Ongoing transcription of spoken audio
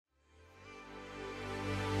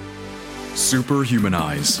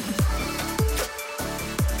Superhumanize.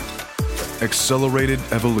 Accelerated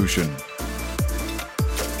evolution.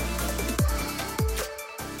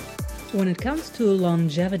 When it comes to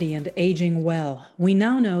longevity and aging well, we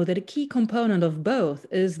now know that a key component of both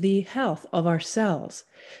is the health of our cells.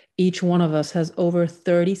 Each one of us has over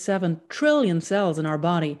 37 trillion cells in our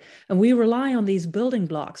body, and we rely on these building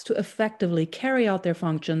blocks to effectively carry out their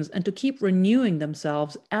functions and to keep renewing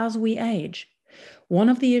themselves as we age. One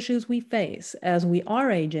of the issues we face as we are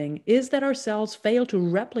aging is that our cells fail to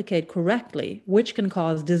replicate correctly, which can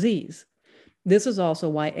cause disease. This is also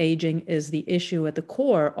why aging is the issue at the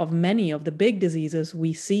core of many of the big diseases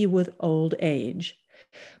we see with old age.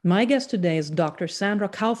 My guest today is Dr. Sandra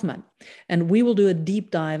Kaufmann, and we will do a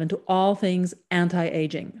deep dive into all things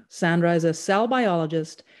anti-aging. Sandra is a cell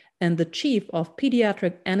biologist and the chief of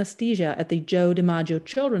pediatric anesthesia at the Joe DiMaggio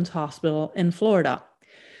Children's Hospital in Florida.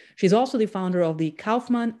 She's also the founder of the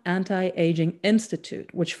Kaufmann Anti-Aging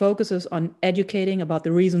Institute, which focuses on educating about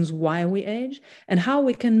the reasons why we age and how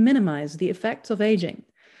we can minimize the effects of aging.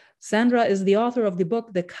 Sandra is the author of the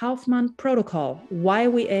book, The Kaufmann Protocol, Why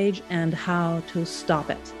We Age and How to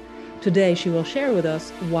Stop It. Today, she will share with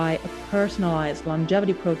us why a personalized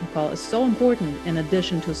longevity protocol is so important in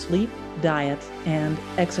addition to sleep, diet, and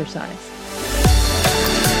exercise.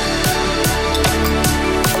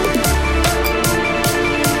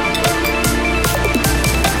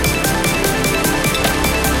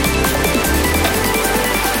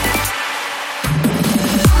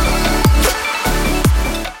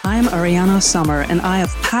 Ariana Summer, and I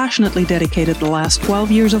have passionately dedicated the last 12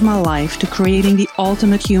 years of my life to creating the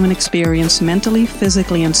ultimate human experience mentally,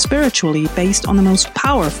 physically, and spiritually based on the most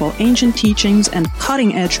powerful ancient teachings and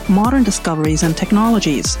cutting-edge modern discoveries and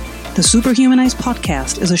technologies. The Superhumanize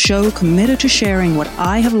podcast is a show committed to sharing what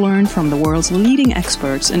I have learned from the world's leading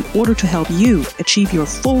experts in order to help you achieve your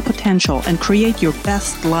full potential and create your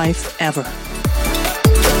best life ever.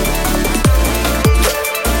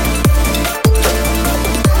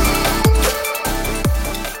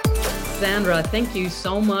 Sandra, thank you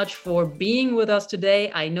so much for being with us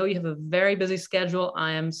today. I know you have a very busy schedule.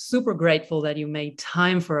 I am super grateful that you made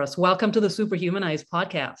time for us. Welcome to the Superhumanize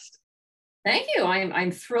podcast. Thank you.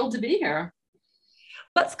 I'm thrilled to be here.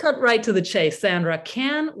 Let's cut right to the chase, Sandra.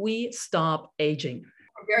 Can we stop aging?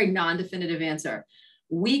 A very non-definitive answer.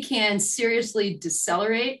 We can seriously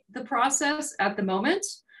decelerate the process at the moment.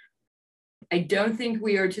 I don't think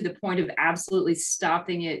we are to the point of absolutely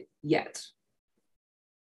stopping it yet.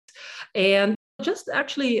 And just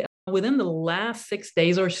actually within the last 6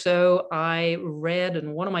 days or so, I read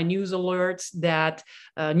in one of my news alerts that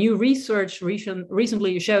new research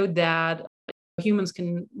recently showed that humans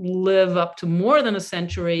can live up to more than a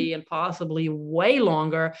century and possibly way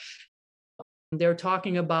longer. They're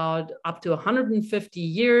talking about up to 150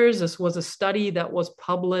 years. This was a study that was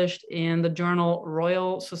published in the journal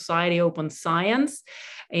Royal Society Open Science.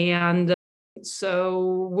 And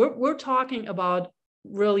so we're talking about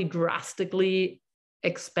really drastically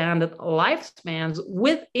expanded lifespans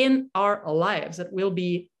within our lives that we'll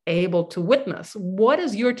be able to witness. What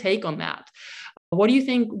is your take on that? What do you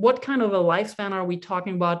think? What kind of a lifespan are we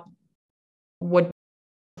talking about? What,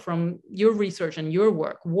 from your research and your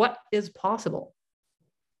work, what is possible?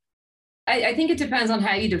 I think it depends on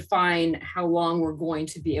how you define how long we're going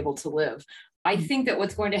to be able to live. I think that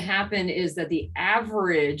what's going to happen is that the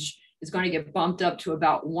average is going to get bumped up to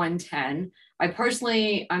about 110.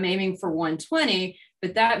 I'm aiming for 120,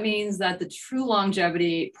 but that means that the true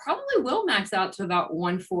longevity probably will max out to about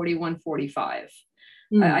 140, 145.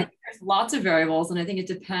 I think there's lots of variables, and I think it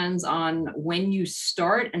depends on when you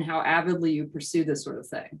start and how avidly you pursue this sort of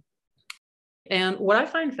thing. And what I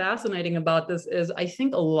find fascinating about this is I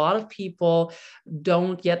think a lot of people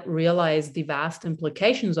don't yet realize the vast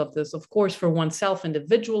implications of this. Of course, for oneself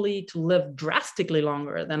individually, to live drastically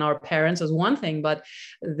longer than our parents is one thing, but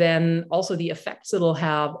then also the effects it'll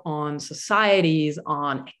have on societies,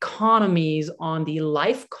 on economies, on the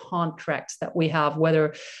life contracts that we have,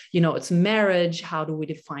 whether, it's marriage, how do we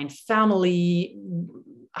define family,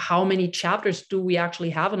 how many chapters do we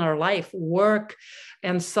actually have in our life, work,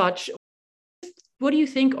 and such. What do you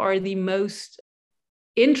think are the most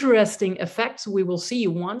interesting effects we will see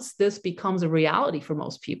once this becomes a reality for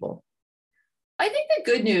most people? I think the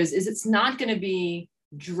good news is it's not going to be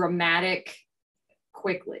dramatic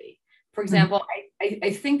quickly. For example,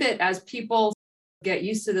 I think that as people get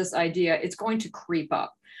used to this idea, it's going to creep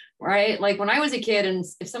up, right? Like when I was a kid and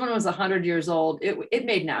if someone was 100 years old, it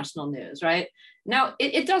made national news, right? Now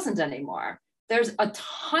it doesn't anymore. There's a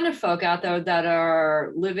ton of folk out there that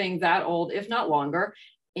are living that old, if not longer.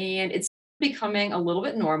 And it's becoming a little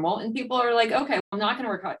bit normal. And people are like, okay, I'm not going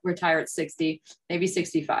to retire at 60, maybe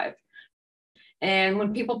 65. And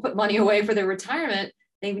when people put money away for their retirement,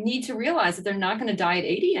 they need to realize that they're not going to die at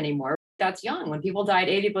 80 anymore. That's young. When people die at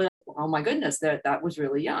 80, people are like, oh my goodness, that was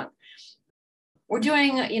really young. We're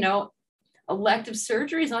doing, elective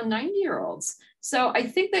surgeries on 90-year-olds. So I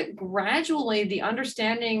think that gradually the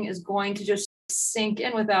understanding is going to just sink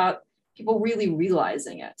in without people really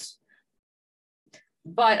realizing it.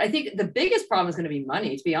 But I think the biggest problem is going to be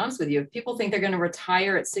money, to be honest with you. If people think they're going to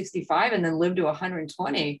retire at 65 and then live to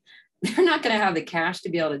 120, they're not going to have the cash to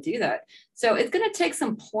be able to do that. So it's going to take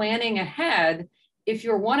some planning ahead if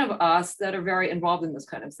you're one of us that are very involved in this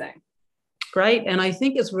kind of thing. Right. And I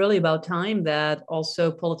think it's really about time that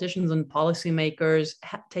also politicians and policymakers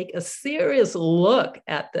take a serious look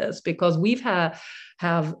at this, because we've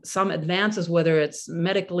have some advances, whether it's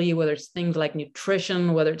medically, whether it's things like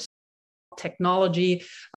nutrition, whether it's technology.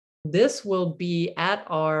 This will be at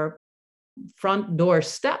our front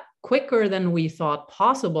doorstep quicker than we thought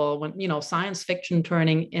possible when, science fiction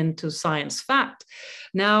turning into science fact.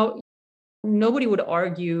 Now, nobody would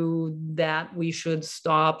argue that we should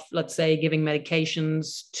stop, let's say, giving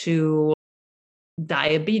medications to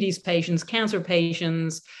diabetes patients, cancer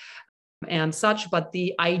patients, and such. But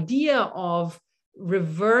the idea of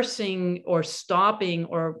reversing or stopping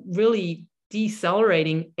or really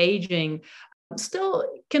decelerating aging still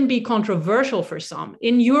can be controversial for some.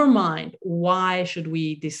 In your mind, why should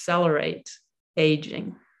we decelerate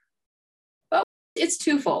aging? It's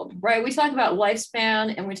twofold, right? We talk about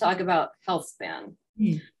lifespan and we talk about health span.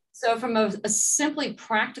 So from a simply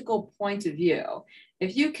practical point of view,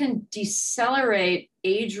 if you can decelerate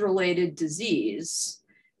age-related disease,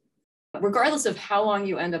 regardless of how long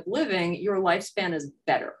you end up living, your lifespan is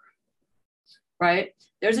better, right?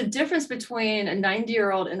 There's a difference between a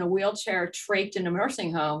 90-year-old in a wheelchair trapped in a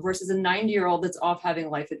nursing home versus a 90-year-old that's off having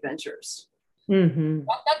life adventures. Mm-hmm.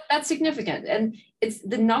 That's significant. And it's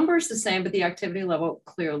the numbers the same, but the activity level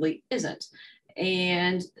clearly isn't.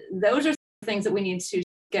 And those are things that we need to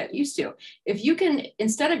get used to. If you can,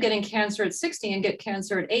 instead of getting cancer at 60 and get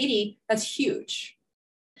cancer at 80, that's huge.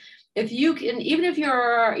 If you can, even if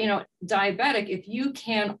you're, diabetic, if you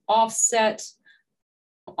can offset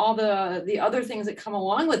all the other things that come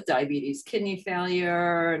along with diabetes, kidney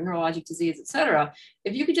failure, neurologic disease, et cetera,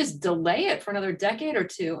 if you could just delay it for another decade or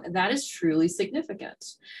two, that is truly significant.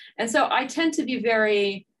 And so I tend to be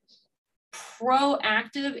very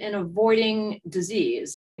proactive in avoiding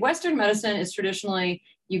disease. Western medicine is traditionally,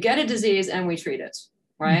 you get a disease and we treat it,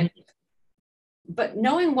 right? Mm-hmm. But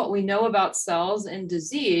knowing what we know about cells and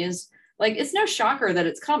disease, like it's no shocker that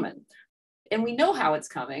it's coming. And we know how it's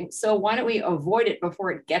coming. So why don't we avoid it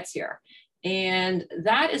before it gets here? And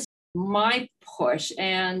that is my push.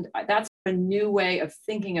 And that's a new way of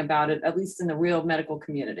thinking about it, at least in the real medical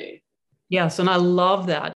community. Yes. And I love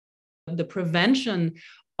that. The prevention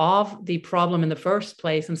of the problem in the first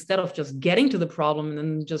place, instead of just getting to the problem and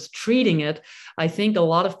then just treating it. I think a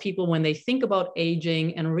lot of people, when they think about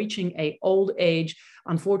aging and reaching an old age,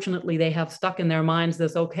 unfortunately, they have stuck in their minds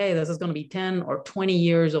this, okay, this is going to be 10 or 20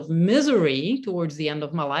 years of misery towards the end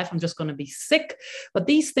of my life. I'm just going to be sick. But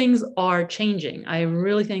these things are changing. I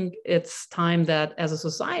really think it's time that as a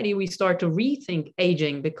society, we start to rethink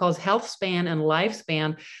aging, because health span and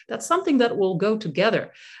lifespan, that's something that will go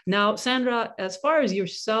together. Now, Sandra, as far as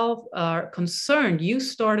yourself are concerned, you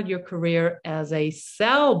started your career as a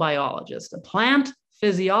cell biologist, a plant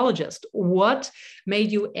physiologist. What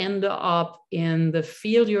made you end up in the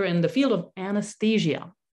field? You're in the field of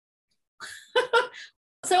anesthesia.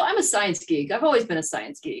 So I'm a science geek. I've always been a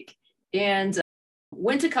science geek, and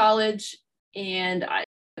went to college. And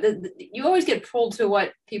you always get pulled to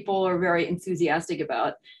what people are very enthusiastic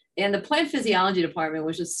about. And the plant physiology department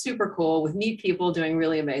was just super cool with neat people doing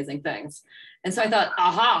really amazing things. And so I thought,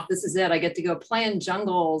 aha, this is it. I get to go play in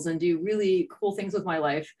jungles and do really cool things with my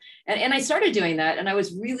life. And I started doing that. And I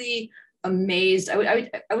was really amazed. I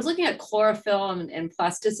was looking at chlorophyll and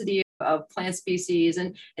plasticity of plant species.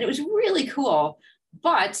 And it was really cool.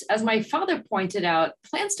 But as my father pointed out,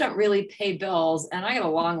 plants don't really pay bills. And I have a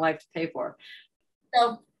long life to pay for.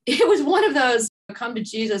 So it was one of those come to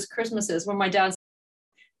Jesus Christmases when my dad said,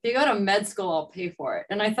 if you go to med school, I'll pay for it.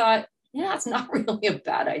 And I thought, yeah, it's not really a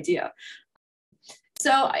bad idea.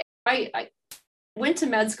 So I went to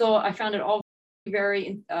med school. I found it all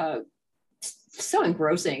very, so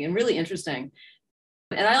engrossing and really interesting.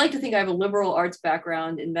 And I like to think I have a liberal arts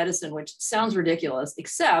background in medicine, which sounds ridiculous,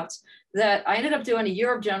 except that I ended up doing a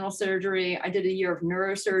year of general surgery. I did a year of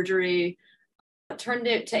neurosurgery, turned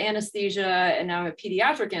it to anesthesia, and now I'm a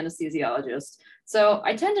pediatric anesthesiologist. So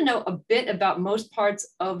I tend to know a bit about most parts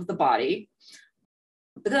of the body,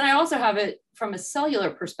 but then I also have it from a cellular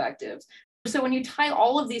perspective. So when you tie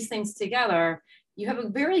all of these things together, you have a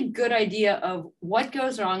very good idea of what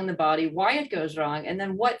goes wrong in the body, why it goes wrong, and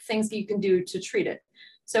then what things you can do to treat it.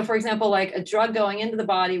 So for example, like a drug going into the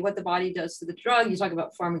body, what the body does to the drug, you talk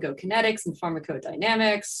about pharmacokinetics and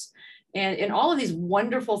pharmacodynamics, and all of these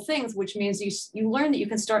wonderful things, which means you learn that you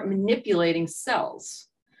can start manipulating cells.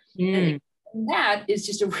 And that is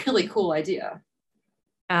just a really cool idea.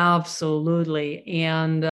 Absolutely.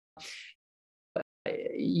 And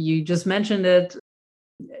you just mentioned it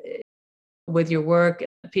with your work,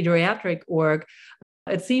 pediatric work.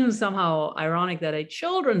 It seems somehow ironic that a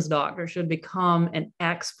children's doctor should become an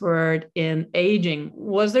expert in aging.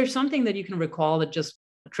 Was there something that you can recall that just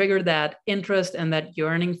triggered that interest and that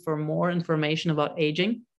yearning for more information about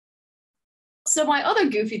aging? So my other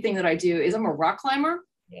goofy thing that I do is I'm a rock climber.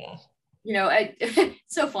 Yeah. You know, it's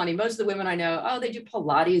so funny. Most of the women I know, oh, they do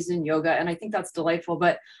Pilates and yoga, and I think that's delightful.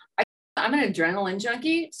 But I'm an adrenaline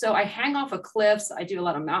junkie, so I hang off of cliffs. I do a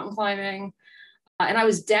lot of mountain climbing. And I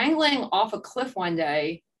was dangling off a cliff one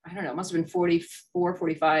day. I don't know, it must have been 44,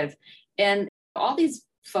 45. And all these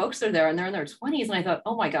folks are there and they're in their 20s. And I thought,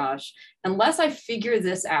 oh my gosh, unless I figure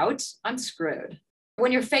this out, I'm screwed.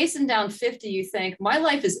 When you're facing down 50, you think, my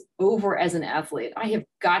life is over as an athlete. I have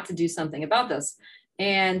got to do something about this.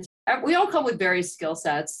 And we all come with various skill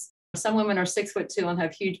sets. Some women are 6'2" and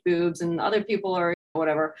have huge boobs, and other people are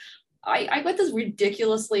whatever. I got this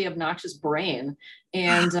ridiculously obnoxious brain.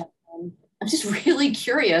 And I'm just really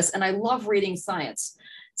curious, and I love reading science.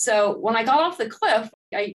 So when I got off the cliff,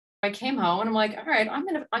 I came home and I'm like, all right, I'm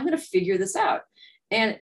gonna figure this out.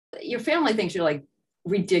 And your family thinks you're like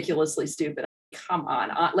ridiculously stupid. Come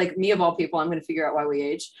on, like me of all people, I'm gonna figure out why we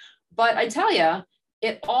age. But I tell you,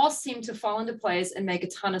 it all seemed to fall into place and make a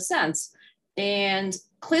ton of sense. And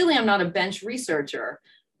clearly, I'm not a bench researcher,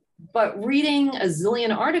 but reading a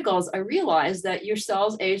zillion articles, I realized that your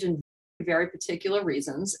cells age in very particular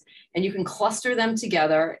reasons, and you can cluster them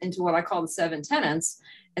together into what I call the 7 tenets.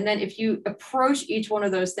 And then if you approach each one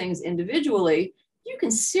of those things individually, you can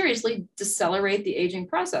seriously decelerate the aging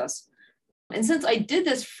process. And since I did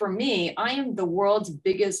this for me, I am the world's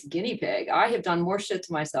biggest guinea pig. I have done more shit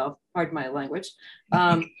to myself, pardon my language.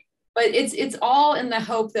 But it's all in the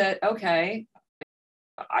hope that, okay,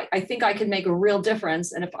 I think I can make a real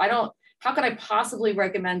difference. And if I don't, how could I possibly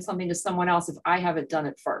recommend something to someone else if I haven't done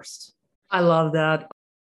it first? I love that.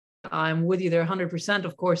 I'm with you there 100%.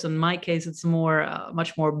 Of course, in my case, it's more,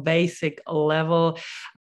 much more basic level.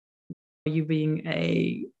 You being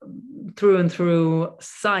a through and through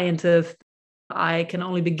scientist, I can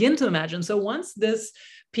only begin to imagine. So once this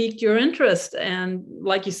piqued your interest, and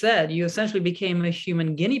like you said, you essentially became a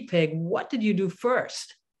human guinea pig, what did you do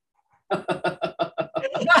first?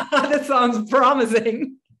 That sounds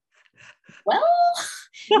promising. Well,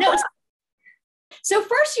 no. So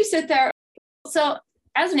first you sit there. So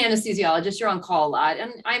as an anesthesiologist, you're on call a lot.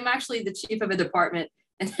 And I'm actually the chief of a department.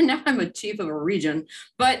 And then now I'm a chief of a region.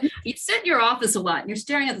 But you sit in your office a lot and you're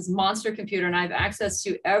staring at this monster computer, and I have access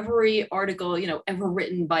to every article, ever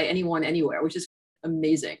written by anyone anywhere, which is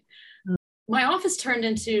amazing. Mm-hmm. My office turned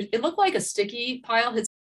into, it looked like a sticky pile had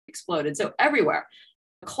exploded. So everywhere,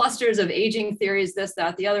 clusters of aging theories, this,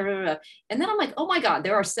 that, the other. And then I'm like, oh my God,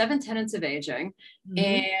 there are 7 tenets of aging. Mm-hmm.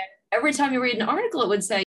 And every time you read an article, it would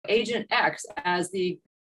say Agent X as the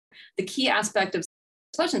key aspect of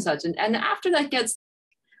such and such. And after that gets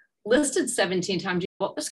listed 17 times,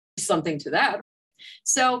 well, there's something to that.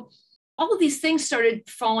 So all of these things started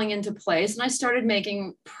falling into place, and I started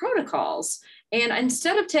making protocols. And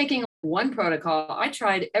instead of taking one protocol, I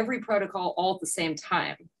tried every protocol all at the same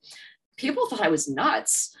time. People thought I was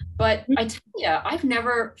nuts, but I tell you, I've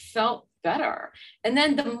never felt better. And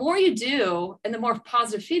then the more you do and the more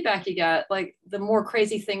positive feedback you get, like the more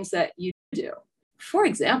crazy things that you do. For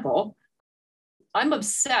example, I'm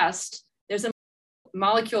obsessed. There's a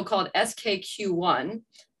molecule called SKQ1.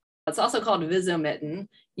 It's also called Visomitin.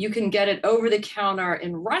 You can get it over the counter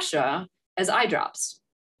in Russia as eye drops.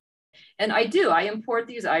 And I import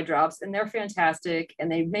these eye drops, and they're fantastic,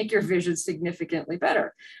 and they make your vision significantly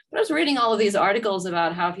better. But I was reading all of these articles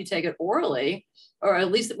about how if you take it orally, or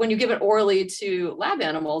at least when you give it orally to lab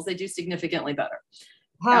animals, they do significantly better.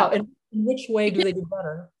 How? In which way do they do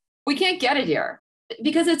better? We can't get it here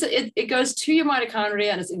because it goes to your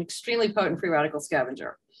mitochondria, and it's an extremely potent free radical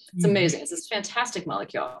scavenger. It's amazing. It's this fantastic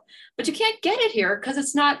molecule, but you can't get it here because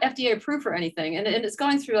it's not FDA approved for anything. And it's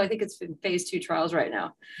going through, I think it's in phase 2 trials right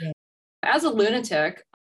now. Yeah. As a lunatic,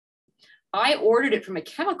 I ordered it from a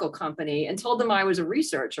chemical company and told them I was a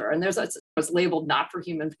researcher. And it was labeled not for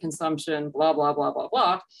human consumption, blah, blah, blah, blah,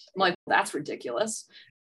 blah. I'm like, well, that's ridiculous.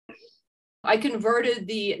 I converted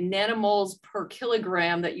the nanomoles per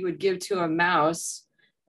kilogram that you would give to a mouse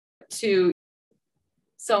to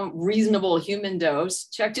some reasonable human dose,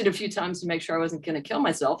 checked it a few times to make sure I wasn't going to kill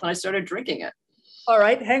myself, and I started drinking it. All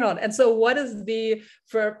right, hang on. And so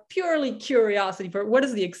for purely curiosity, what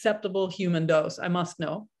is the acceptable human dose? I must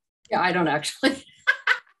know. Yeah, I don't actually.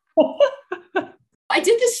 I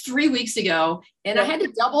did this 3 weeks ago, and I had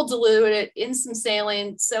to double dilute it in some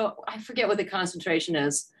saline. So I forget what the concentration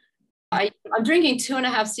is. I'm drinking 2.5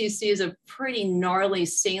 cc's of pretty gnarly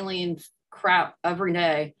saline crap every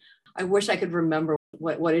day. I wish I could remember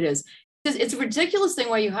what it is. It's a ridiculous thing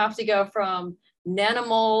where you have to go from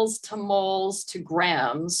nanomoles to moles to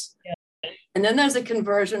grams. Yeah. And then there's a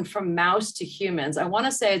conversion from mouse to humans. I want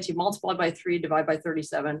to say it's you multiply by 3, divide by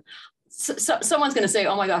 37. So someone's going to say,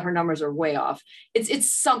 oh my God, her numbers are way off.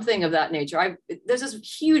 It's something of that nature. There's this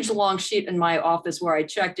huge long sheet in my office where I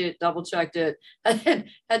checked it, double checked it, and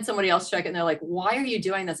had somebody else check it. And they're like, why are you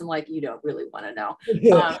doing this? I'm like, you don't really want to know.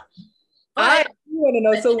 I want to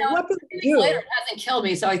know. So what does it do? Later, it hasn't killed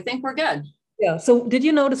me. So I think we're good. Yeah. So did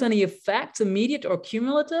you notice any effects, immediate or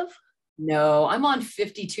cumulative? No, I'm on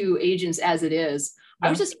 52 agents as it is. Yeah.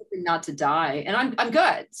 I was just hoping not to die, and I'm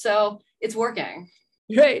good. So it's working.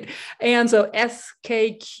 Great. And so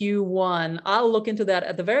SKQ1, I'll look into that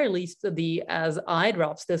at the very least as eye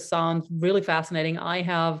drops. This sounds really fascinating. I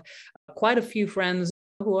have quite a few friends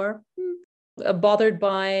who are bothered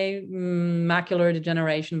by macular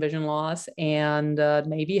degeneration, vision loss, and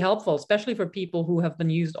may be helpful, especially for people who have been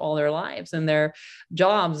used all their lives in their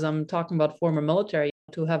jobs. I'm talking about former military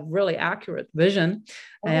to have really accurate vision.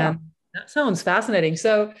 And that sounds fascinating.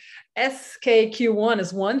 So SKQ1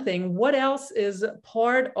 is one thing. What else is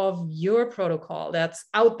part of your protocol that's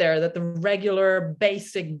out there that the regular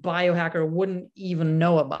basic biohacker wouldn't even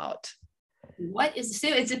know about?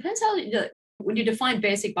 It depends how when you define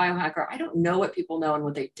basic biohacker, I don't know what people know and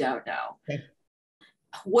what they don't know. Okay.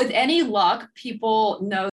 With any luck, people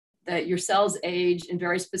know that your cells age in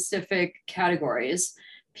very specific categories.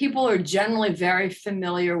 People are generally very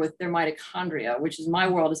familiar with their mitochondria, which is my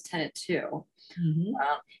world is Tenet 2. Mm-hmm.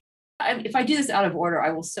 If I do this out of order, I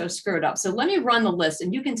will so screw it up. So let me run the list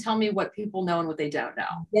and you can tell me what people know and what they don't know.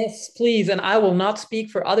 Yes, please. And I will not speak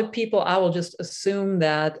for other people. I will just assume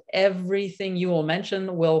that everything you will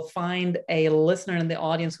mention will find a listener in the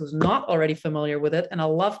audience who's not already familiar with it. And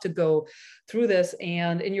I'll love to go through this.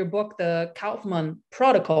 And in your book, The Kaufmann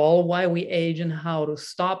Protocol, Why We Age and How to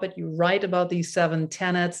Stop It, you write about these 7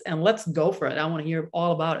 tenets, and let's go for it. I want to hear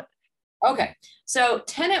all about it. Okay. So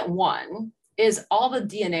tenet 1 is all the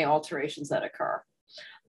DNA alterations that occur.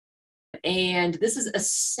 And this is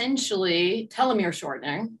essentially telomere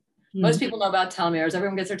shortening. Mm-hmm. Most people know about telomeres.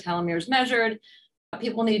 Everyone gets their telomeres measured.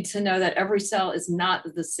 People need to know that every cell is not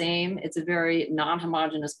the same. It's a very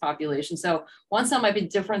non-homogeneous population. So one cell might be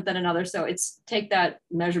different than another. So take that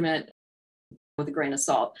measurement with a grain of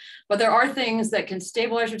salt. But there are things that can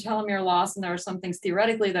stabilize your telomere loss, and there are some things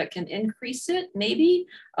theoretically that can increase it, maybe.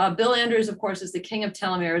 Bill Andrews, of course, is the king of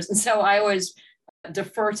telomeres, and so I always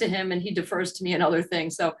defer to him, and he defers to me in other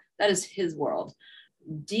things. So that is his world.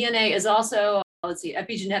 DNA is also,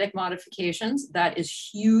 epigenetic modifications. That is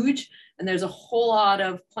huge, and there's a whole lot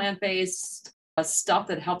of plant-based stuff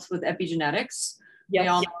that helps with epigenetics. Yes. We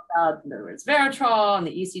all know about the resveratrol and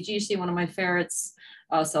the ECGC, one of my favorites,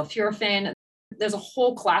 sulforaphane. There's a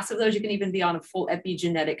whole class of those. You can even be on a full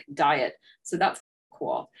epigenetic diet. So that's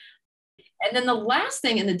cool. And then the last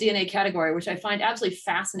thing in the DNA category, which I find absolutely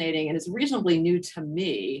fascinating and is reasonably new to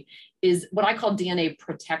me, is what I call DNA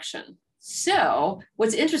protection. So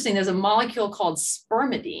what's interesting, there's a molecule called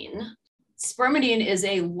spermidine. Spermidine is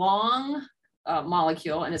a long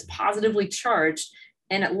molecule and is positively charged,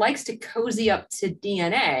 and it likes to cozy up to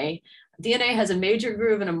DNA. DNA has a major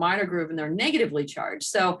groove and a minor groove, and they're negatively charged.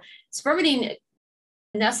 So spermidine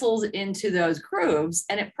nestles into those grooves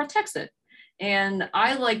and it protects it. And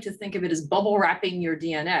I like to think of it as bubble wrapping your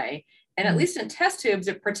DNA. And at least in test tubes,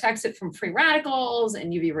 it protects it from free radicals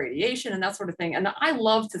and UV radiation and that sort of thing. And I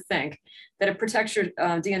love to think that it protects your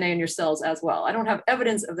DNA in your cells as well. I don't have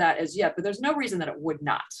evidence of that as yet, but there's no reason that it would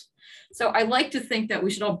not. So I like to think that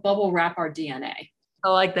we should all bubble wrap our DNA. I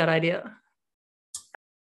like that idea.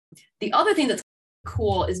 The other thing that's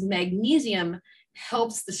cool is magnesium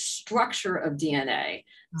helps the structure of DNA.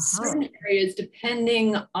 Certain areas,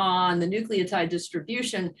 depending on the nucleotide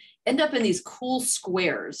distribution, end up in these cool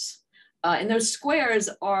squares. And those squares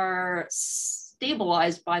are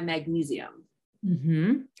stabilized by magnesium.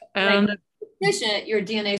 Mm-hmm. And efficient, your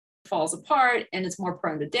DNA falls apart and it's more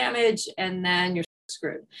prone to damage, and then you're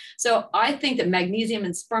screwed. So I think that magnesium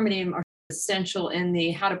and spermidine are essential in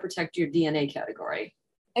the how to protect your DNA category.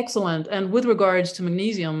 Excellent. And with regards to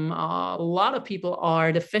magnesium, a lot of people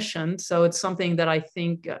are deficient. So it's something that I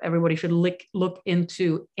think everybody should look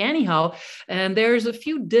into anyhow. And there's a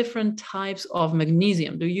few different types of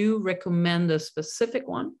magnesium. Do you recommend a specific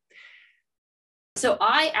one? So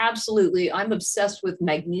I'm obsessed with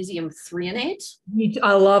magnesium threonate.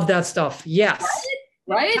 I love that stuff. Yes.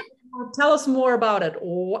 Right? Tell us more about it.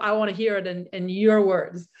 I want to hear it in your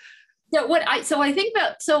words.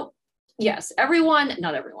 Yes,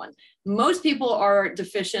 not everyone. Most people are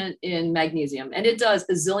deficient in magnesium, and it does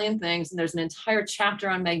a zillion things. And there's an entire chapter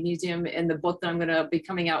on magnesium in the book that I'm going to be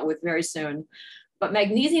coming out with very soon. But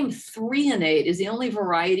magnesium threonate is the only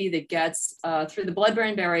variety that gets through the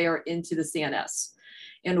blood-brain barrier into the CNS.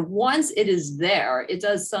 And once it is there, it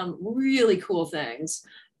does some really cool things.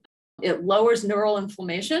 It lowers neural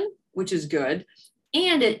inflammation, which is good.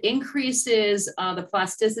 And it increases the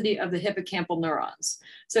plasticity of the hippocampal neurons.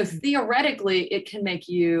 So theoretically, it can make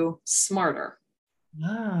you smarter.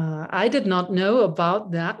 I did not know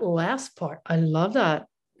about that last part. I love that.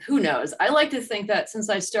 Who knows? I like to think that since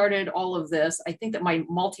I started all of this, I think that my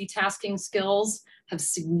multitasking skills have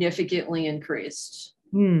significantly increased.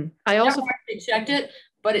 I also checked it,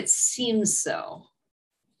 but it seems so.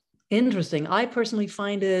 Interesting. I personally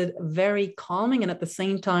find it very calming, and at the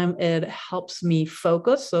same time, it helps me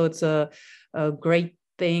focus. So it's a great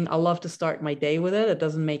thing. I love to start my day with it. It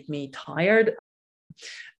doesn't make me tired.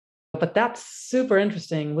 But that's super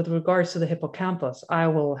interesting with regards to the hippocampus. I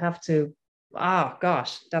will have to,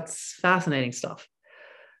 that's fascinating stuff.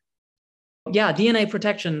 Yeah, DNA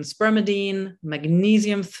protection, spermidine,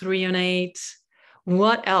 magnesium threonate.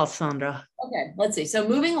 What else, Sandra? Okay, let's see. So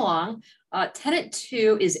moving along, tenet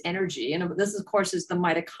 2 is energy. And this, of course, is the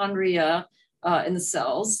mitochondria in the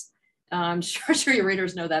cells. I'm sure your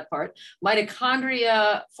readers know that part.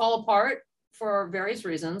 Mitochondria fall apart for various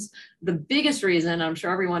reasons. The biggest reason, I'm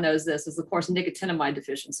sure everyone knows this, is, of course, nicotinamide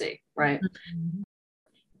deficiency, right? Mm-hmm.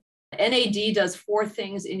 NAD does 4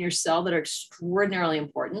 things in your cell that are extraordinarily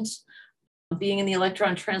important. Being in the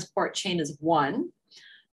electron transport chain is 1.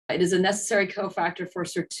 It is a necessary cofactor for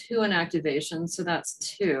sirtuin activation, so that's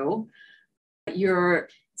 2. Your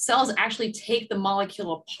cells actually take the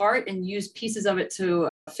molecule apart and use pieces of it to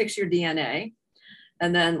fix your DNA.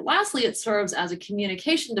 And then lastly, it serves as a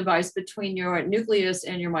communication device between your nucleus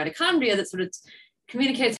and your mitochondria that sort of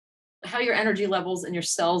communicates how your energy levels and your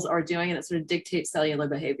cells are doing, and it sort of dictates cellular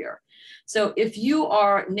behavior. So if you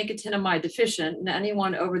are nicotinamide deficient, and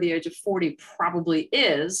anyone over the age of 40 probably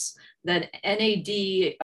is, then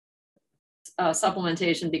NAD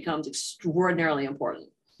supplementation becomes extraordinarily important.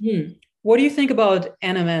 What do you think about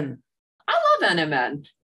NMN? I love NMN.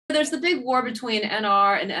 There's the big war between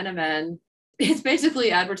NR and NMN. It's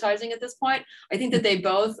basically advertising at this point. I think that they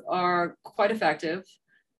both are quite effective.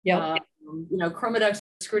 Yeah. Chromadex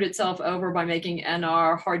screwed itself over by making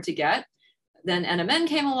NR hard to get. Then NMN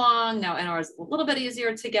came along. Now NR is a little bit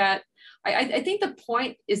easier to get. I think the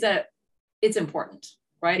point is that it's important,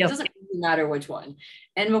 right? Yep. It doesn't really matter which one.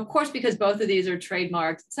 And of course, because both of these are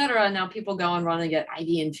trademarked, et cetera, now people go and run and get IV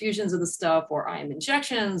infusions of the stuff, or IM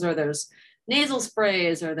injections, or there's nasal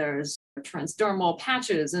sprays, or there's transdermal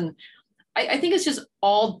patches. And I think it's just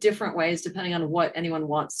all different ways depending on what anyone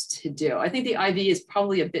wants to do. I think the IV is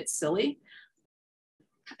probably a bit silly.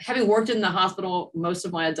 Having worked in the hospital most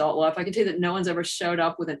of my adult life, I can tell you that no one's ever showed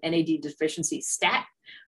up with an NAD deficiency stat.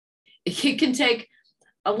 It can take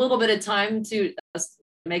a little bit of time to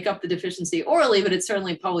make up the deficiency or leave it. It's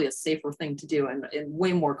certainly probably a safer thing to do and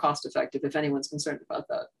way more cost effective if anyone's concerned about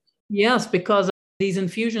that. Yes, because these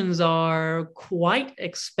infusions are quite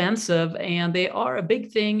expensive, and they are a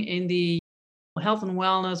big thing in the health and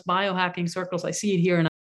wellness biohacking circles. I see it here in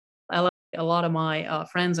LA. A lot of my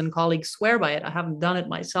friends and colleagues swear by it. I haven't done it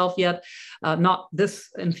myself yet, not this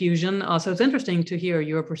infusion. So it's interesting to hear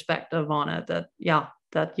your perspective on it. That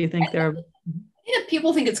you think they're. I think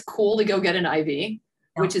people think it's cool to go get an IV,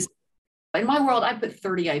 which is, in my world, I put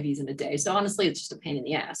 30 IVs in a day. So honestly, it's just a pain in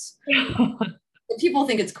the ass. People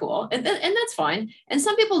think it's cool, and that's fine. And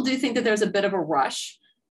some people do think that there's a bit of a rush,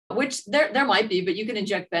 which there might be, but you can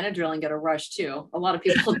inject Benadryl and get a rush too. A lot of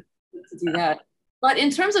people do that. But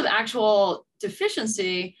in terms of actual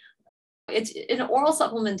deficiency, it's an oral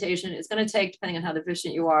supplementation. It's going to take, depending on how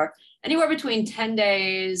deficient you are, anywhere between 10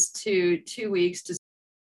 days to 2 weeks to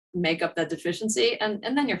make up that deficiency, and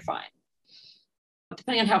then you're fine.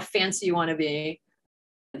 Depending on how fancy you want to be.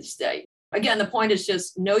 Again, the point is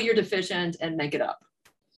just know you're deficient and make it up.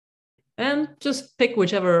 And just pick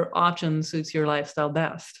whichever option suits your lifestyle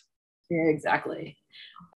best. Yeah, exactly.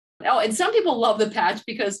 Oh, and some people love the patch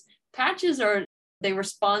because they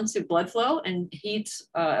respond to blood flow and heat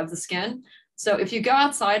of the skin. So if you go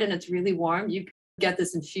outside and it's really warm, you get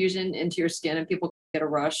this infusion into your skin and people get a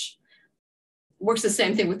rush. Works the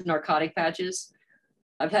same thing with narcotic patches.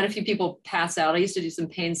 I've had a few people pass out. I used to do some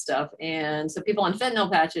pain stuff. And so people on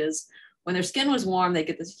fentanyl patches, when their skin was warm, they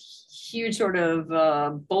get this huge sort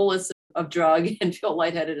of bolus of drug and feel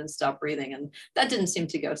lightheaded and stop breathing. And that didn't seem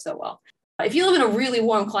to go so well. If you live in a really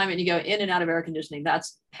warm climate and you go in and out of air conditioning,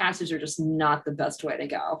 patches are just not the best way to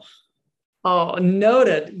go. Oh,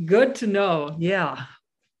 noted. Good to know. Yeah.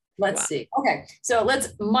 Let's see. Okay, so let's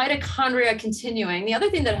mitochondria continuing. The other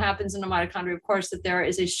thing that happens in the mitochondria, of course, that there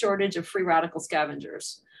is a shortage of free radical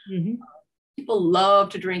scavengers. Mm-hmm. People love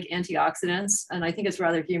to drink antioxidants, and I think it's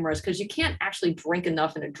rather humorous because you can't actually drink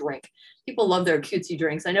enough in a drink. People love their cutesy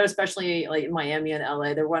drinks. I know, especially like in Miami and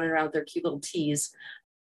LA, they're running around with their cute little teas.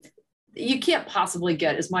 You can't possibly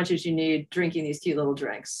get as much as you need drinking these cute little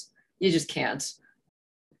drinks. You just can't.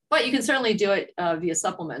 But you can certainly do it via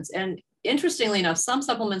supplements. And interestingly enough, some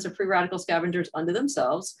supplements are free radical scavengers unto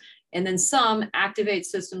themselves, and then some activate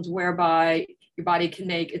systems whereby your body can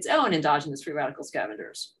make its own endogenous free radical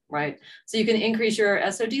scavengers, right? So you can increase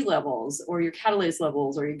your SOD levels or your catalase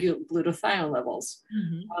levels or your glutathione levels.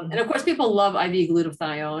 Mm-hmm. And of course, people love IV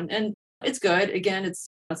glutathione, and it's good. Again, it's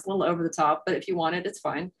a little over the top, but if you want it, it's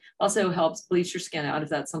fine. Also helps bleach your skin out if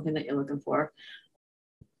that's something that you're looking for.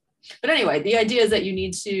 But anyway, the idea is that you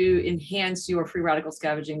need to enhance your free radical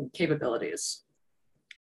scavenging capabilities.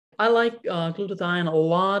 I like glutathione a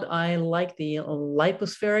lot. I like the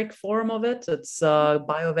lipospheric form of it. It's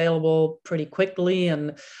bioavailable pretty quickly.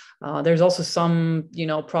 And there's also some,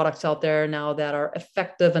 products out there now that are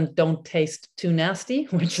effective and don't taste too nasty,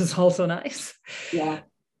 which is also nice. Yeah.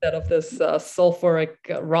 Instead of this sulfuric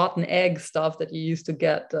rotten egg stuff that you used to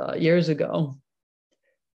get years ago.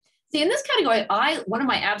 See, in this category, one of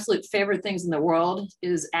my absolute favorite things in the world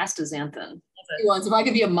is astaxanthin. If I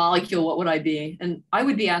could be a molecule, what would I be? And I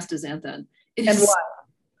would be astaxanthin. And why?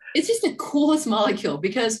 It's just the coolest molecule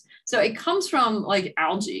because it comes from like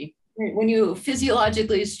algae. When you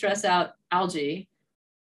physiologically stress out algae,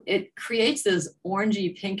 it creates this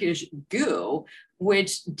orangey pinkish goo,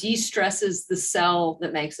 which de-stresses the cell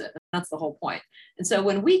that makes it. That's the whole point. And so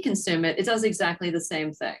when we consume it, it does exactly the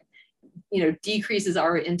same thing. Decreases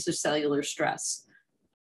our intercellular stress.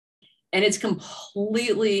 And it's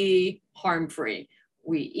completely harm-free.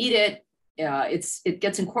 We eat it. It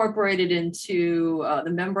gets incorporated into the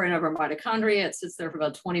membrane of our mitochondria. It sits there for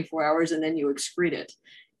about 24 hours, and then you excrete it.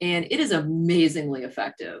 And it is amazingly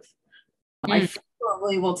effective. I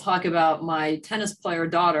frequently will talk about my tennis player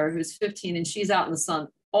daughter, who's 15, and she's out in the sun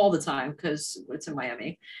all the time because it's in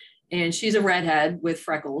Miami. And she's a redhead with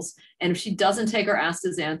freckles. And if she doesn't take her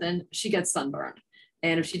astaxanthin, she gets sunburned.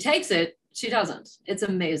 And if she takes it, she doesn't. It's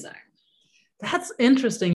amazing. That's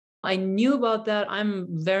interesting. I knew about that. I'm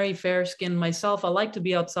very fair-skinned myself. I like to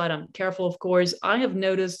be outside. I'm careful, of course. I have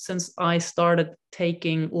noticed since I started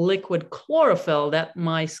taking liquid chlorophyll that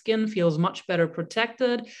my skin feels much better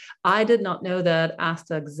protected. I did not know that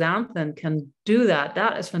astaxanthin can do that.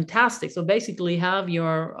 That is fantastic. So basically have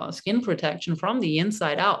your skin protection from the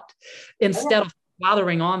inside out instead of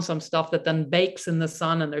lathering on some stuff that then bakes in the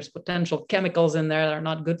sun and there's potential chemicals in there that are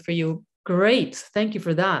not good for you. Great. Thank you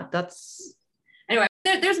for that. Anyway,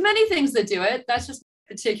 there's many things that do it. That's just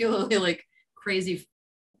particularly like crazy.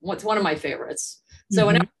 What's one of my favorites. So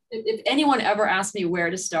if anyone ever asks me where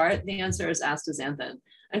to start, the answer is astaxanthin.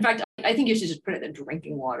 In fact, I think you should just put it in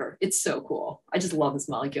drinking water. It's so cool. I just love this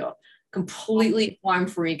molecule. Completely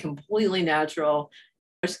harm-free, completely natural.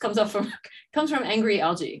 It just comes from angry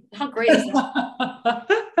algae. How great is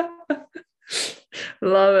that?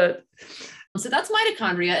 Love it. So that's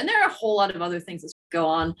mitochondria. And there are a whole lot of other things that go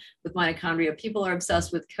on with mitochondria. People are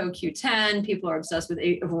obsessed with CoQ10. People are obsessed with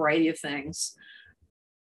a variety of things.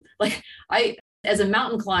 Like as a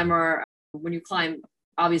mountain climber, when you climb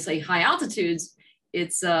obviously high altitudes,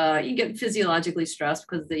 it's you get physiologically stressed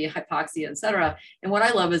because of the hypoxia, et cetera. And what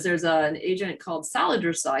I love is there's an agent called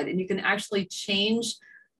salidroside, and you can actually change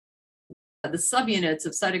the subunits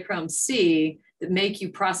of cytochrome C that make you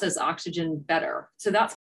process oxygen better. So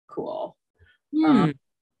that's cool. Can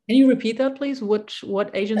you repeat that, please? What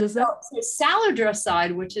agent is that? So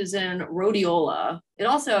salidroside, which is in rhodiola. It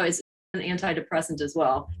also is an antidepressant as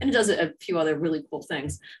well. And it does a few other really cool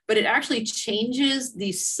things. But it actually changes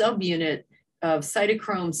the subunit of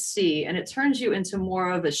cytochrome C, and it turns you into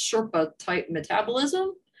more of a Sherpa type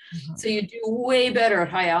metabolism. So you do way better at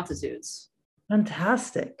high altitudes.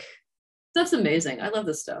 Fantastic. That's amazing. I love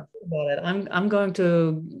this stuff. I'm going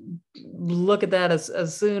to look at that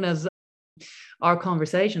as soon as our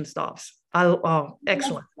conversation stops. Oh,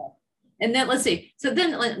 excellent. And then let's see. So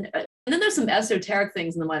then, and then there's some esoteric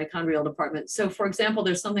things in the mitochondrial department. So for example,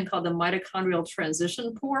 there's something called the mitochondrial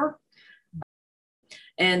transition pore.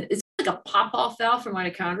 And it's like a pop-off valve for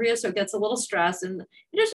mitochondria. So it gets a little stress and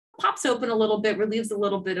it just pops open a little bit, relieves a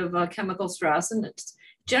little bit of chemical stress. And it's,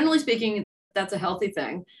 generally speaking, that's a healthy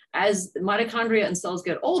thing. As mitochondria and cells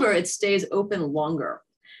get older, it stays open longer.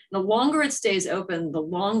 The longer it stays open, the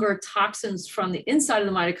longer toxins from the inside of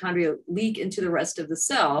the mitochondria leak into the rest of the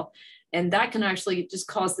cell. And that can actually just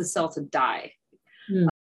cause the cell to die. Mm.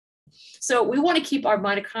 So we want to keep our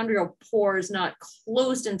mitochondrial pores not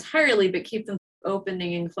closed entirely, but keep them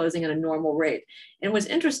opening and closing at a normal rate. And what's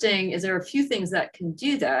interesting is there are a few things that can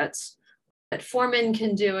do that. Metformin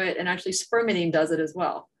can do it, and actually spermidine does it as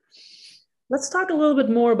well. Let's talk a little bit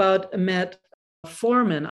more about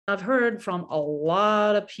metformin. I've heard from a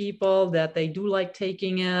lot of people that they do like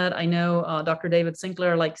taking it. I know Dr. David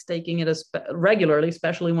Sinclair likes taking it regularly,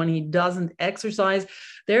 especially when he doesn't exercise.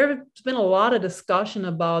 There's been a lot of discussion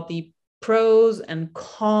about the pros and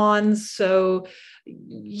cons. So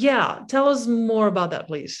yeah, tell us more about that,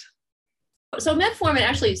 please. So metformin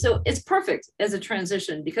actually, so it's perfect as a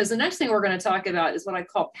transition, because the next thing we're going to talk about is what I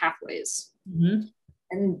call pathways. Mm-hmm.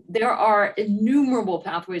 And there are innumerable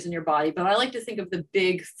pathways in your body, but I like to think of the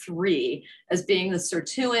big three as being the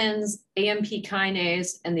sirtuins, AMP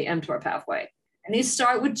kinase, and the mTOR pathway. And these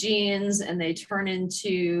start with genes and they turn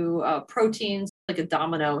into proteins, like a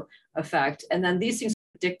domino effect. And then these things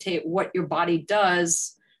dictate what your body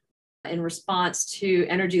does in response to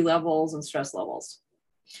energy levels and stress levels.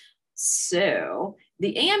 So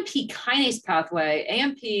the AMP kinase pathway,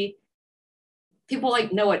 AMP, people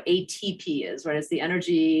know what ATP is, right? It's the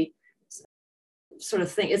energy sort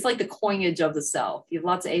of thing. It's like the coinage of the cell. You have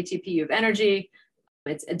lots of ATP, you have energy.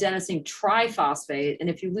 It's adenosine triphosphate. And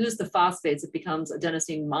if you lose the phosphates, it becomes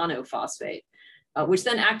adenosine monophosphate, which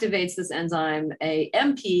then activates this enzyme,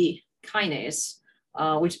 AMP kinase,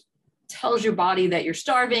 which tells your body that you're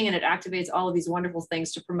starving, and it activates all of these wonderful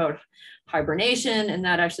things to promote hibernation. And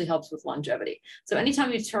that actually helps with longevity. So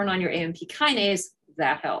anytime you turn on your AMP kinase,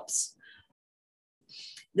 that helps.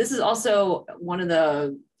 This is also one of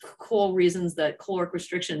the cool reasons that caloric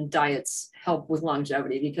restriction diets help with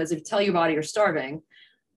longevity, because if you tell your body you're starving,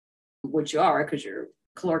 which you are because you're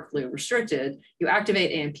calorically restricted, you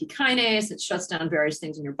activate AMP kinase, it shuts down various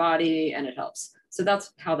things in your body, and it helps. So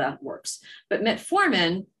that's how that works. But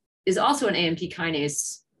metformin is also an AMP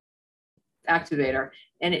kinase activator,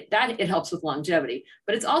 and it helps with longevity,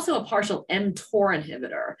 but it's also a partial mTOR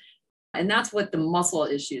inhibitor. And that's what the muscle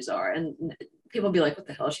issues are. And people will be like, what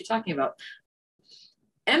the hell is she talking about?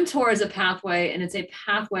 mTOR is a pathway, and it's a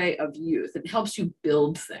pathway of youth. It helps you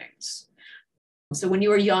build things. So when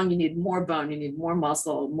you are young, you need more bone, you need more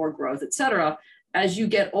muscle, more growth, et cetera. As you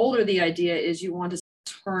get older, the idea is you want to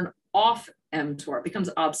turn off mTOR. It becomes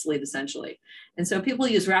obsolete essentially. And so people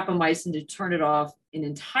use rapamycin to turn it off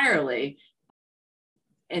entirely.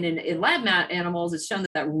 And in lab animals, it's shown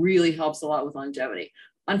that that really helps a lot with longevity.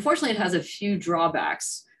 Unfortunately, it has a few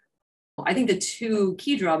drawbacks. I think the two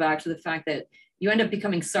key drawbacks are the fact that you end up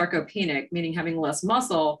becoming sarcopenic, meaning having less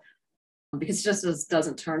muscle, because it just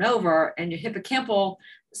doesn't turn over, and your hippocampal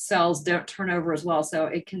cells don't turn over as well. So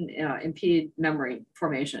it can impede memory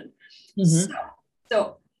formation. Mm-hmm.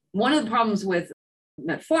 So one of the problems with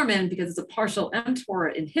metformin, because it's a partial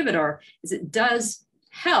mTOR inhibitor, is it does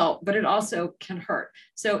help, but it also can hurt.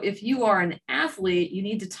 So if you are an athlete, you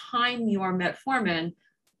need to time your metformin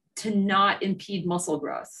to not impede muscle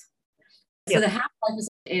growth. So the half-life is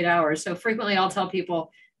 8 hours. So frequently I'll tell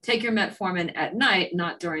people, take your metformin at night,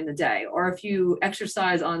 not during the day. Or if you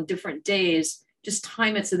exercise on different days, just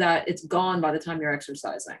time it so that it's gone by the time you're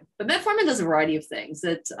exercising. But metformin does a variety of things.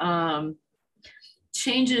 It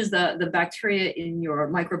changes the bacteria in your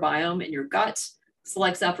microbiome in your gut,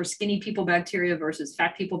 selects out for skinny people bacteria versus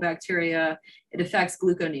fat people bacteria. It affects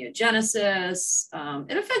gluconeogenesis.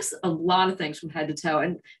 It affects a lot of things from head to toe.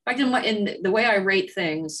 And in fact, in the way I rate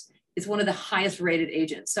things, it's one of the highest rated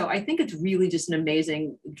agents. So I think it's really just an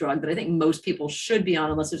amazing drug that I think most people should be on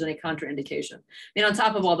unless there's any contraindication. I mean, on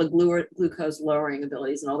top of all the glucose lowering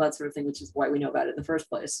abilities and all that sort of thing, which is why we know about it in the first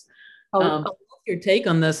place. I love your take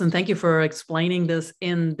on this, and thank you for explaining this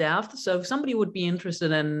in depth. So if somebody would be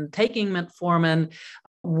interested in taking metformin,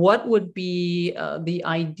 what would be the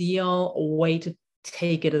ideal way to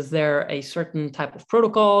take it? Is there a certain type of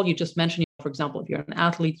protocol? You just mentioned, for example, if you're an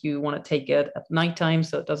athlete, you want to take it at nighttime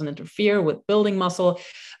so it doesn't interfere with building muscle.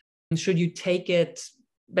 Should you take it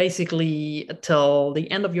basically till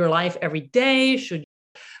the end of your life every day? Should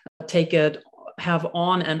you take it have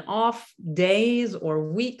on and off days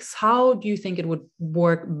or weeks? How do you think it would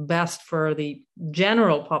work best for the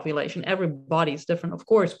general population? Everybody's different, of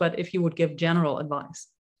course, but if you would give general advice.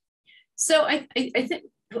 So I think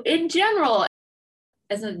in general,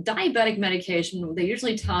 as a diabetic medication, they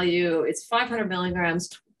usually tell you it's 500 milligrams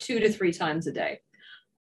 2 to 3 times a day.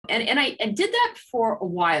 And I did that for a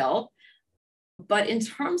while. But in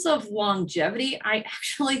terms of longevity, I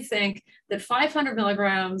actually think that 500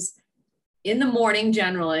 milligrams in the morning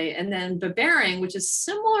generally, and then bebaring, which is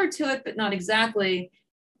similar to it, but not exactly,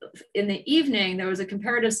 in the evening, there was a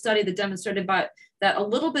comparative study that demonstrated that a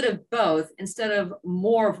little bit of both instead of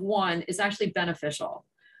more of one is actually beneficial.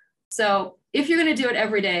 So if you're going to do it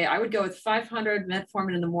every day, I would go with 500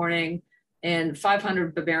 metformin in the morning and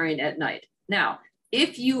 500 bebaring at night. Now,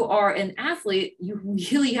 if you are an athlete, you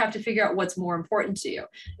really have to figure out what's more important to you.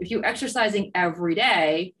 If you're exercising every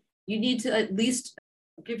day, you need to at least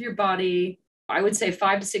give your body, I would say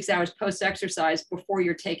 5 to 6 hours post-exercise before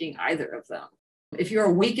you're taking either of them. If you're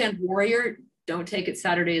a weekend warrior, don't take it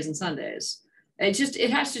Saturdays and Sundays.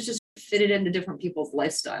 It has to just fit it into different people's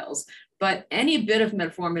lifestyles. But any bit of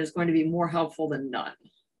metformin is going to be more helpful than none.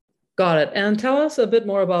 Got it. And tell us a bit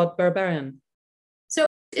more about berberine.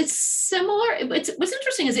 It's similar. What's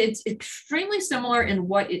interesting is it's extremely similar in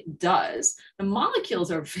what it does. The molecules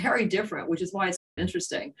are very different, which is why it's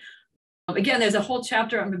interesting. Again, there's a whole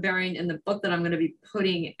chapter on bebaring in the book that I'm going to be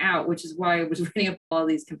putting out, which is why I was reading up all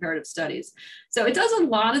these comparative studies. So it does a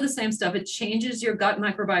lot of the same stuff. It changes your gut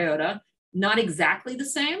microbiota. Not exactly the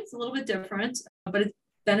same. It's a little bit different, but it's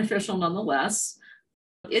beneficial nonetheless.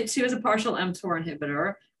 It too is a partial mTOR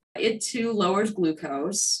inhibitor. It too lowers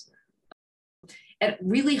glucose. At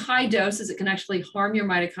really high doses, it can actually harm your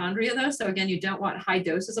mitochondria though. So again, you don't want high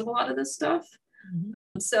doses of a lot of this stuff.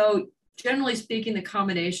 Mm-hmm. So generally speaking, the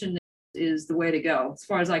combination is the way to go, as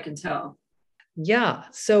far as I can tell. Yeah.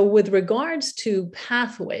 So with regards to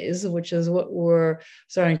pathways, which is what we're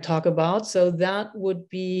starting to talk about, so that would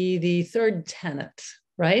be the third tenet,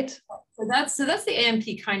 right? So that's the AMP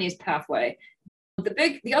kinase pathway.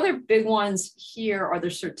 The other big ones here are the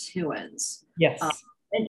sirtuins. Yes.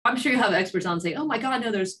 And I'm sure you have experts on saying, oh my God,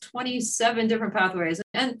 no, there's 27 different pathways.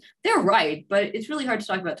 And they're right, but it's really hard to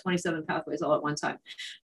talk about 27 pathways all at one time.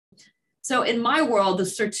 So in my world, the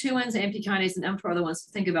sirtuins, AMP kinase, and mTOR are the ones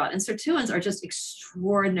to think about. And sirtuins are just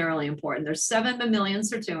extraordinarily important. There's 7 mammalian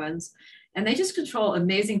sirtuins, and they just control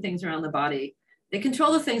amazing things around the body. They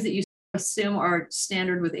control the things that you assume are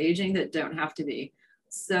standard with aging that don't have to be.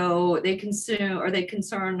 So they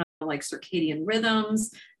concern like circadian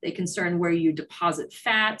rhythms. They concern where you deposit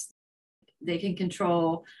fats. They can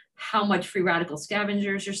control how much free radical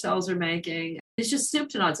scavengers your cells are making. It's just soup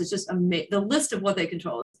to nuts. It's just the list of what they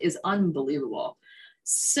control is unbelievable.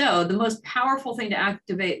 So the most powerful thing to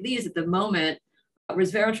activate these at the moment,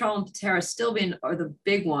 resveratrol and pterostilbene are the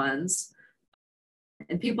big ones.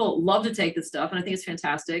 And people love to take this stuff, and I think it's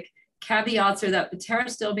fantastic. Caveats are that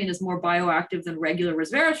pterostilbene is more bioactive than regular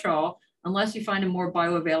resveratrol, unless you find a more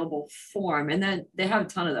bioavailable form. And then they have a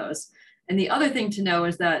ton of those. And the other thing to know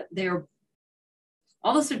is that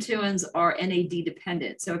all the sirtuins are NAD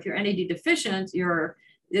dependent. So if you're NAD deficient,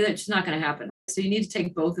 it's just not going to happen. So you need to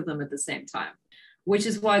take both of them at the same time, which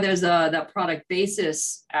is why there's that product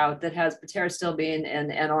Basis out that has pterostilbene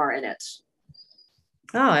and NR in it.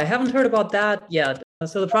 I haven't heard about that yet.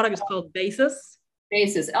 So the product is called Basis?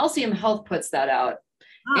 Basis. LCM Health puts that out.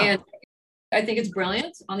 And I think it's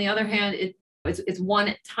brilliant. On the other hand, it's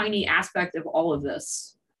one tiny aspect of all of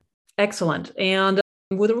this. Excellent. And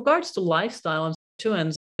with regards to lifestyle and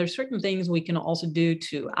sirtuins, there's certain things we can also do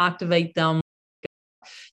to activate them.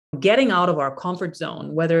 Getting out of our comfort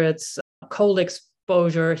zone, whether it's cold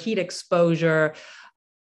exposure, heat exposure,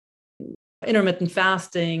 intermittent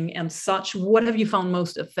fasting and such. What have you found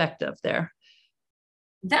most effective there?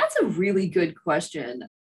 That's a really good question.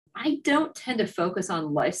 I don't tend to focus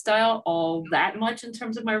on lifestyle all that much in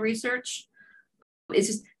terms of my research. It's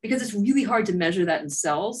just because it's really hard to measure that in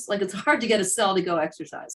cells. Like it's hard to get a cell to go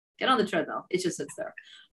exercise. Get on the treadmill. It just sits there.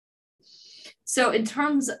 So in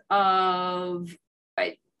terms of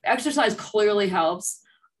exercise clearly helps.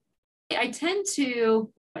 I shouldn't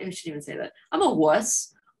even say that. I'm a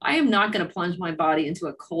wuss. I am not going to plunge my body into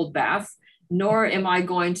a cold bath, nor am I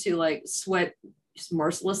going to sweat just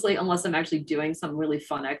mercilessly unless I'm actually doing some really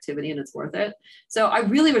fun activity and it's worth it. So I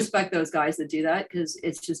really respect those guys that do that because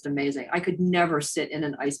it's just amazing. I could never sit in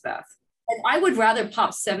an ice bath. And I would rather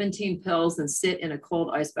pop 17 pills than sit in a cold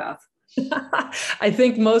ice bath. I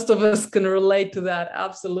think most of us can relate to that.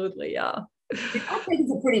 Absolutely. Yeah. I think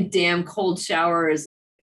it's a pretty damn cold showers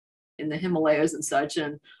in the Himalayas and such,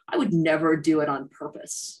 and I would never do it on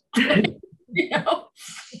purpose. You know?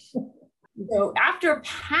 So after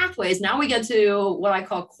pathways, now we get to what I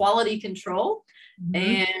call quality control.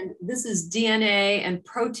 And this is DNA and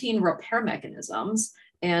protein repair mechanisms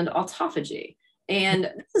and autophagy. And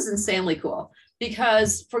this is insanely cool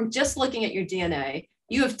because from just looking at your DNA,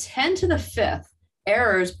 you have 10 to the fifth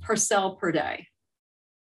errors per cell per day.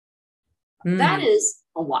 That is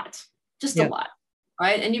a lot, just a lot,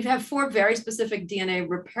 right? And you have 4 very specific DNA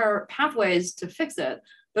repair pathways to fix it.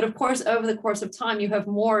 But of course, over the course of time, you have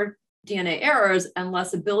more DNA errors and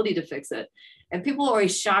less ability to fix it. And people are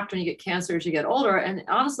always shocked when you get cancer as you get older. And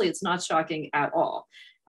honestly, it's not shocking at all.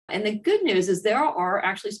 And the good news is there are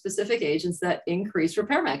actually specific agents that increase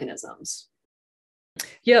repair mechanisms.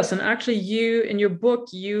 Yes, and actually you, in your book,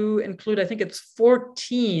 you include, I think it's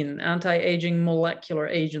 14 anti-aging molecular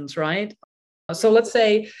agents, right? So let's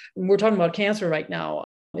say we're talking about cancer right now.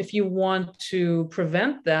 If you want to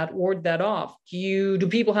prevent that, ward that off, do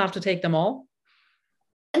people have to take them all?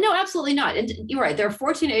 No, absolutely not. And you're right. There are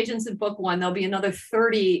 14 agents in book 1. There'll be another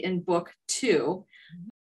 30 in book 2.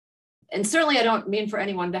 And certainly I don't mean for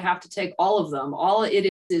anyone to have to take all of them. All it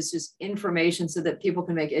is just information so that people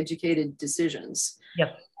can make educated decisions.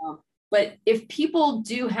 Yep. But if people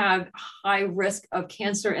do have high risk of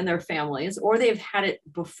cancer in their families, or they've had it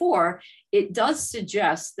before, it does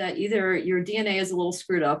suggest that either your DNA is a little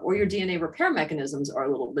screwed up or your DNA repair mechanisms are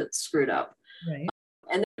a little bit screwed up. Right.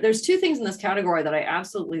 And there's 2 things in this category that I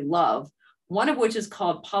absolutely love, one of which is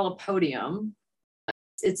called polypodium.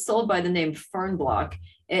 It's sold by the name fern block,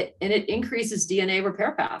 and it increases DNA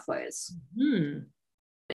repair pathways. And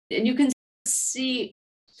you can see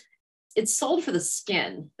it's sold for the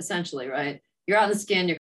skin, essentially, right? You're out in the skin,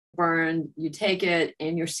 you're burned, you take it,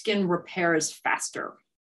 and your skin repairs faster.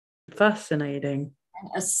 Fascinating.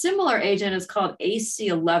 A similar agent is called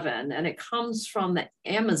AC11, and it comes from the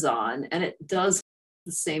Amazon, and it does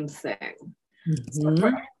the same thing. So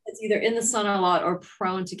it's either in the sun a lot or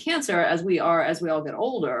prone to cancer as we all get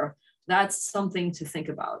older. That's something to think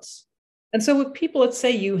about. And so with people, let's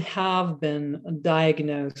say you have been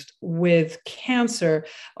diagnosed with cancer,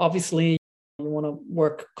 obviously you want to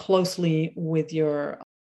work closely with your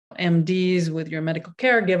MDs, with your medical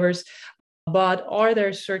caregivers, but are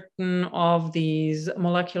there certain of these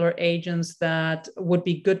molecular agents that would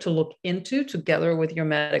be good to look into together with your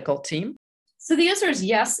medical team? So the answer is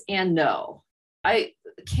yes and no.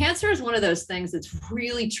 Cancer is one of those things that's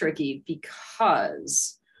really tricky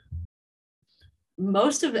because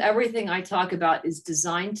most of everything I talk about is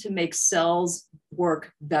designed to make cells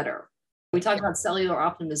work better. We talk about cellular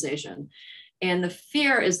optimization. And the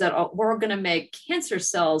fear is that we're going to make cancer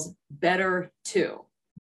cells better too.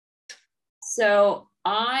 So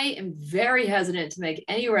I am very hesitant to make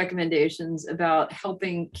any recommendations about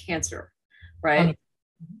helping cancer, right?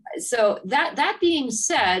 So that being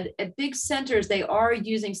said, at big centers, they are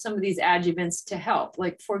using some of these adjuvants to help.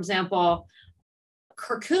 Like, for example,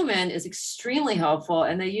 curcumin is extremely helpful,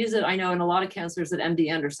 and they use it, I know, in a lot of cancers at MD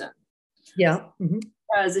Anderson. Yeah.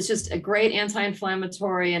 Because it's just a great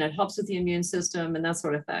anti-inflammatory, and it helps with the immune system and that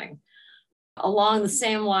sort of thing. Along the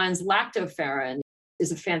same lines, lactoferrin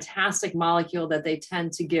is a fantastic molecule that they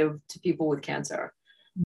tend to give to people with cancer.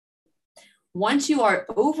 Once you are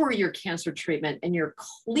over your cancer treatment and you're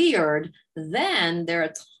cleared, then there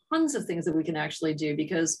are tons of things that we can actually do,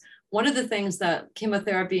 because one of the things that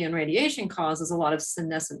chemotherapy and radiation causes is a lot of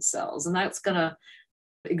senescent cells, and that's going to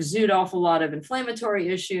exude off a lot of inflammatory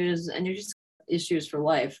issues, and you're just issues for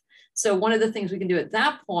life. So one of the things we can do at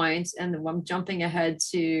that point, and I'm jumping ahead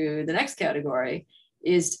to the next category,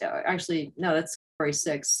 is that's category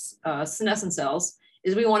 6, senescent cells,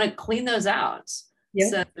 is we want to clean those out. Yeah.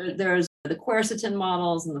 So there's the quercetin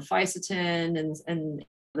models and the fisetin and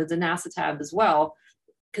the denacetab as well.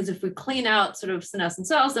 Because if we clean out sort of senescent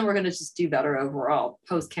cells, then we're going to just do better overall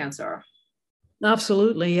post-cancer.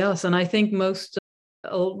 Absolutely, yes. And I think most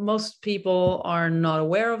people are not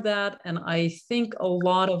aware of that. And I think a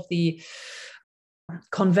lot of the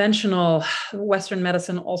conventional Western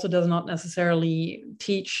medicine also does not necessarily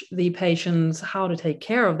teach the patients how to take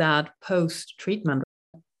care of that post-treatment.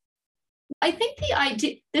 I think the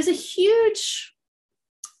idea, there's a huge,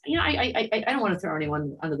 I don't want to throw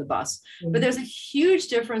anyone under the bus, but there's a huge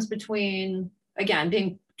difference between, again,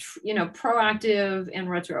 being, proactive and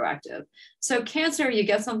retroactive. So cancer, you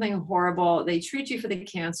get something horrible, they treat you for the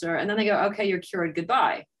cancer, and then they go, okay, you're cured,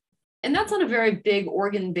 goodbye. And that's not a very big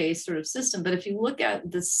organ-based sort of system. But if you look at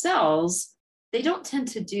the cells, they don't tend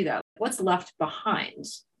to do that. What's left behind?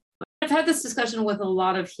 I've had this discussion with a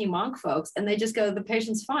lot of hem-onc folks, and they just go, the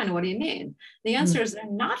patient's fine. What do you mean? The answer is they're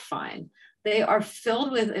not fine. They are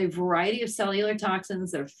filled with a variety of cellular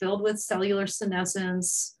toxins. They're filled with cellular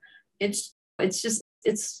senescence. It's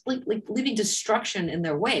It's like leaving destruction in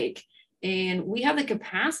their wake. And we have the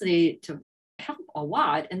capacity to help a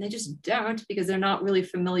lot, and they just don't because they're not really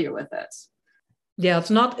familiar with it. Yeah,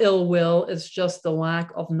 it's not ill will, it's just the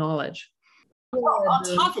lack of knowledge.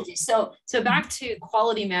 Autophagy. So back to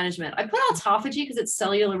quality management. I put autophagy because it's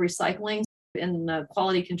cellular recycling in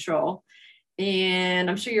quality control. And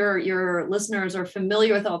I'm sure your listeners are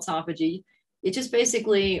familiar with autophagy. It just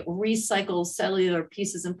basically recycles cellular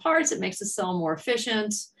pieces and parts. It makes the cell more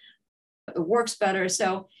efficient. It works better.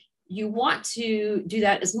 So you want to do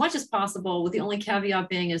that as much as possible, with the only caveat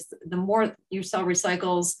being is the more your cell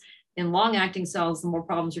recycles in long-acting cells, the more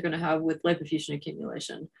problems you're going to have with lipofuscin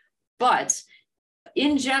accumulation. But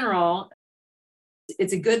in general,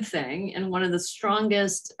 it's a good thing. And one of the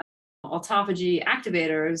strongest autophagy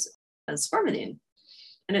activators is spermidine.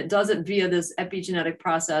 And it does it via this epigenetic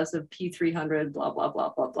process of P300, blah, blah,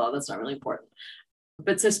 blah, blah, blah. That's not really important.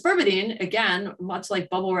 But so spermidine, again, much like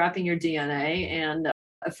bubble wrapping your DNA and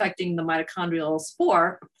affecting the mitochondrial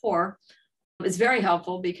pore, is very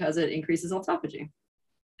helpful because it increases autophagy.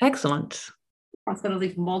 Excellent. It's going to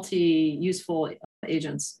leave multi-useful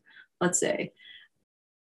agents, let's say.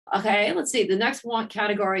 Okay, let's see. The next one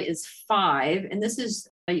category is 5, and this is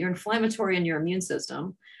your inflammatory and your immune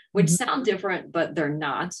system, which sound different, but they're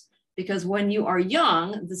not. Because when you are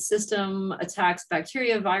young, the system attacks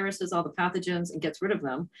bacteria, viruses, all the pathogens, and gets rid of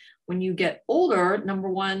them. When you get older, number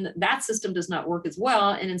one, that system does not work as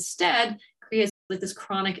well, and instead creates like this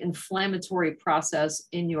chronic inflammatory process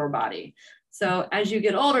in your body. So as you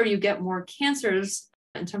get older, you get more cancers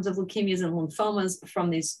in terms of leukemias and lymphomas from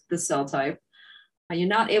this cell type. You're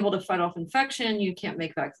not able to fight off infection. You can't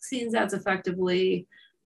make vaccines as effectively,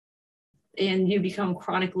 and you become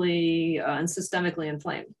chronically and systemically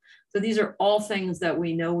inflamed. So these are all things that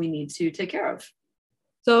we know we need to take care of.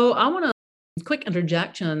 So I want a quick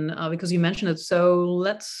interjection because you mentioned it. So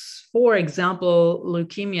let's, for example,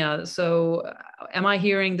 leukemia. So am I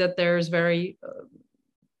hearing that there's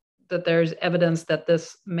evidence that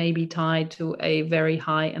this may be tied to a very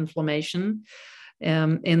high inflammation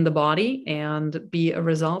in the body and be a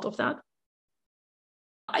result of that?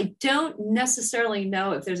 I don't necessarily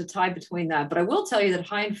know if there's a tie between that, but I will tell you that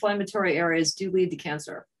high inflammatory areas do lead to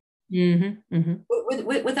cancer.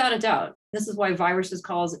 Without a doubt. This is why viruses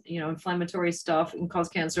cause, inflammatory stuff and cause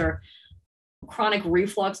cancer. Chronic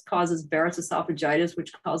reflux causes Barrett's esophagitis,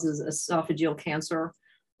 which causes esophageal cancer.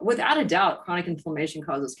 Without a doubt, chronic inflammation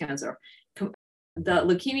causes cancer. The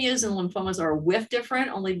leukemias and lymphomas are a whiff different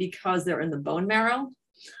only because they're in the bone marrow.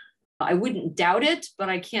 I wouldn't doubt it, but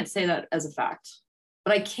I can't say that as a fact.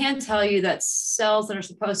 But I can tell you that cells that are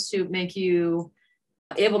supposed to make you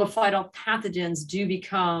able to fight off pathogens do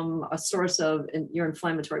become a source of your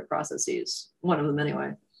inflammatory processes, one of them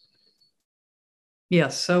anyway.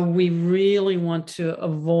 Yes, so we really want to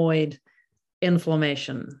avoid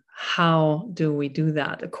inflammation. How do we do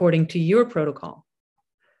that according to your protocol?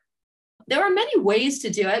 There are many ways to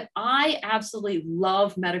do it. I absolutely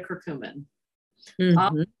love metacurcumin.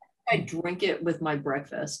 I drink it with my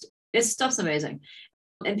breakfast. This stuff's amazing.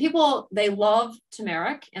 And people, they love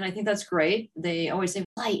turmeric, and I think that's great. They always say,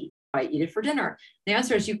 why eat it for dinner? The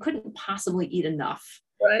answer is you couldn't possibly eat enough.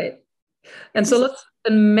 Right. And so let's,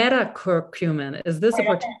 and metacurcumin, is this a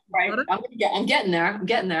particular product? I'm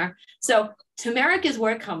getting there. So turmeric is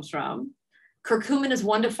where it comes from. Curcumin is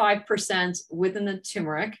 1 to 5% within the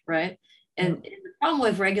turmeric, right? And the problem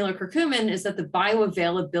with regular curcumin is that the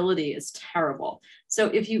bioavailability is terrible. So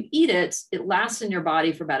if you eat it, it lasts in your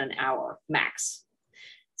body for about an hour max.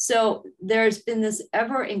 So there's been this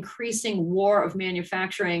ever increasing war of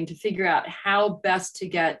manufacturing to figure out how best to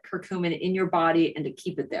get curcumin in your body and to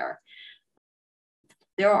keep it there.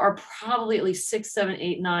 There are probably at least 6, 7,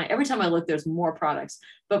 8, 9. Every time I look, there's more products.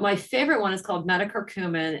 But my favorite one is called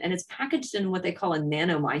metacurcumin, and it's packaged in what they call a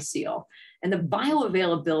nanomycel. And the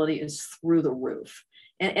bioavailability is through the roof.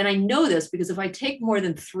 And I know this because if I take more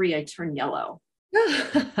than 3, I turn yellow.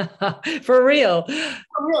 For real?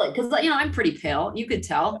 Oh, really? Because I'm pretty pale. You could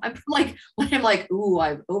tell. I'm like, ooh,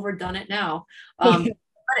 I've overdone it now. But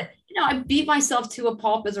I beat myself to a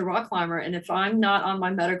pulp as a rock climber, and if I'm not on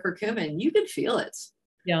my metacurcumin, you could feel it.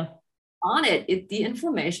 Yeah. On it, the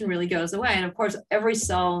inflammation really goes away. And of course, every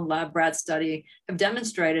cell and lab rat study have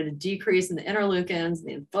demonstrated a decrease in the interleukins,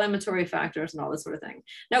 the inflammatory factors, and all this sort of thing.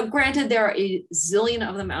 Now, granted, there are a zillion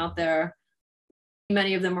of them out there.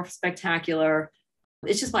 Many of them are spectacular.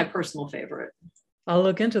 It's just my personal favorite. I'll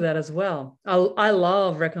look into that as well. I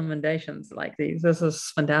love recommendations like these. This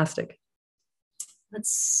is fantastic.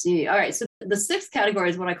 Let's see. All right. So the 6th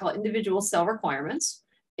category is what I call individual cell requirements.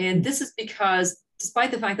 And this is because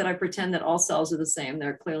despite the fact that I pretend that all cells are the same,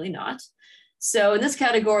 they're clearly not. So in this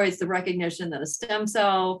category, it's the recognition that a stem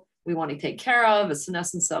cell we want to take care of, a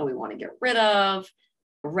senescent cell we want to get rid of.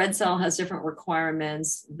 A red cell has different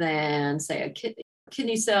requirements than, say, a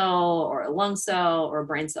kidney cell or a lung cell or a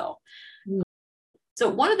brain cell. So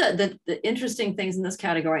one of the interesting things in this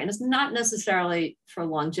category, and it's not necessarily for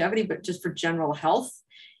longevity, but just for general health,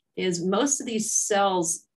 is most of these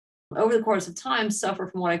cells over the course of time suffer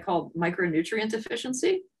from what I call micronutrient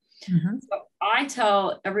deficiency. Mm-hmm. So I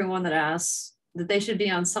tell everyone that asks that they should be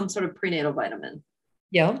on some sort of prenatal vitamin.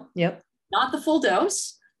 Yep. Not the full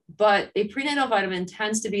dose, but a prenatal vitamin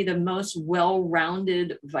tends to be the most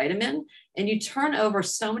well-rounded vitamin. And you turn over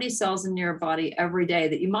so many cells in your body every day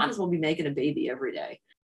that you might as well be making a baby every day.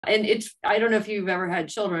 And I don't know if you've ever had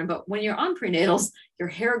children, but when you're on prenatals, your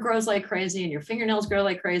hair grows like crazy and your fingernails grow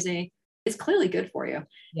like crazy. It's clearly good for you.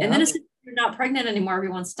 Yeah. And then as you're not pregnant anymore,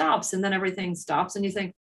 everyone stops, and then everything stops. And you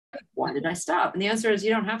think, why did I stop? And the answer is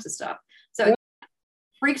you don't have to stop. So it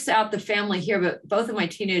freaks out the family here, but both of my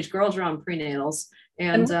teenage girls are on prenatals.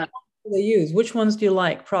 And what do they use? Which ones do you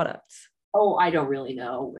like, products? Oh, I don't really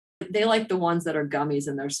know. They like the ones that are gummies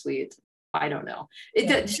and they're sweet. I don't know.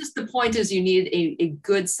 It's just the point is you need a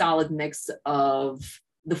good solid mix of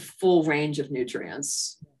the full range of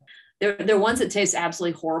nutrients. They're ones that taste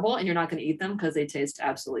absolutely horrible and you're not going to eat them because they taste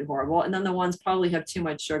absolutely horrible. And then the ones probably have too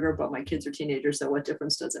much sugar, but my kids are teenagers, so what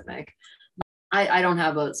difference does it make? I don't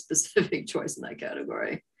have a specific choice in that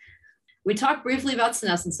category. We talked briefly about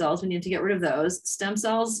senescent cells. We need to get rid of those. Stem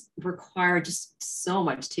cells require just so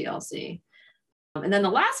much TLC. And then the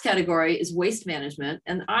last category is waste management.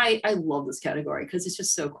 And I love this category because it's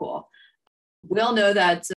just so cool. We all know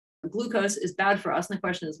that glucose is bad for us. And the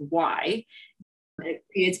question is why? It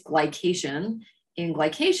creates glycation. And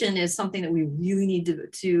glycation is something that we really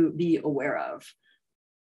need to be aware of.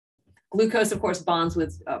 Glucose, of course, bonds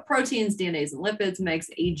with proteins, DNAs, and lipids, makes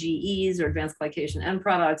AGEs or advanced glycation end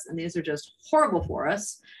products. And these are just horrible for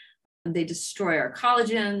us. And they destroy our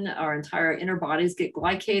collagen, our entire inner bodies get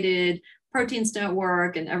glycated, proteins don't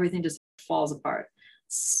work, and everything just falls apart.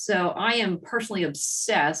 So I am personally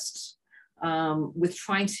obsessed with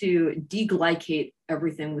trying to deglycate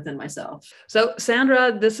everything within myself. So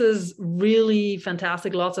Sandra, this is really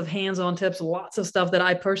fantastic. Lots of hands-on tips, lots of stuff that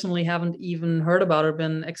I personally haven't even heard about or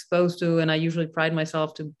been exposed to. And I usually pride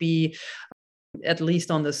myself to be, at least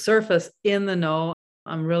on the surface, in the know.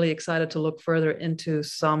 I'm really excited to look further into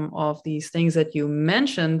some of these things that you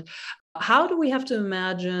mentioned. How do we have to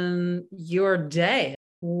imagine your day?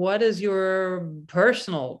 What is your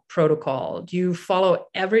personal protocol? Do you follow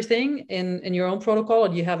everything in your own protocol, or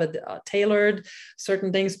do you have a tailored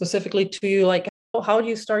certain things specifically to you? Like, how do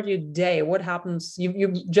you start your day? What happens?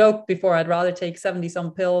 You joked before, I'd rather take 70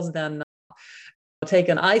 some pills than take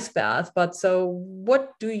an ice bath. But so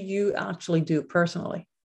what do you actually do personally?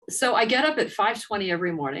 So I get up at 5:20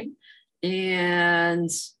 every morning, and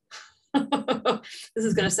I'm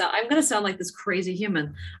going to sound like this crazy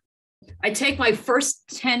human. I take my first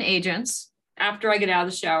 10 agents after I get out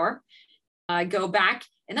of the shower. I go back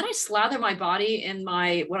and then I slather my body in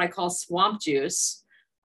my, what I call swamp juice.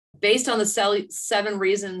 Based on the 7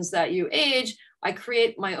 reasons that you age, I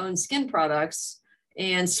create my own skin products.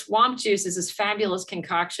 And swamp juice is this fabulous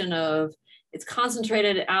concoction of, it's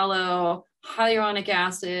concentrated aloe, hyaluronic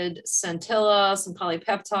acid, centilla, some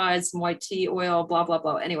polypeptides, some white tea oil, blah, blah,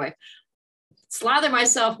 blah. Anyway, slather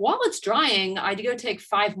myself while it's drying. I go take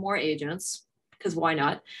 5 more agents because why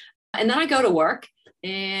not? And then I go to work,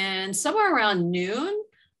 and somewhere around noon,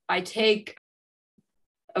 I take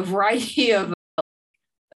a variety of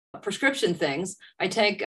prescription things. I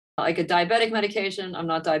take like a diabetic medication. I'm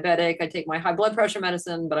not diabetic. I take my high blood pressure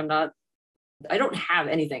medicine, but I don't have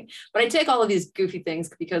anything, but I take all of these goofy things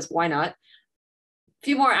because why not? A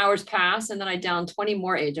few more hours pass, and then I down 20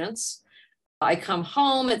 more agents. I come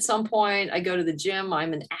home at some point. I go to the gym.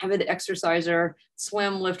 I'm an avid exerciser,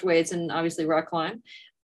 swim, lift weights, and obviously rock climb.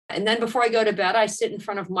 And then before I go to bed, I sit in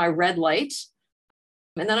front of my red light,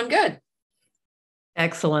 and then I'm good.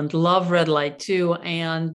 Excellent. Love red light too.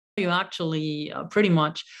 And you actually pretty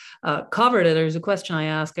much covered it. There's a question I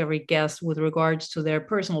ask every guest with regards to their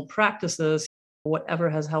personal practices,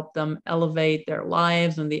 whatever has helped them elevate their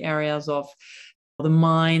lives in the areas of the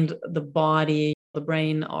mind, the body, the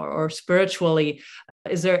brain, or spiritually.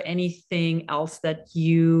 Is there anything else that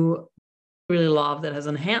you really love that has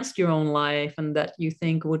enhanced your own life and that you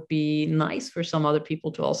think would be nice for some other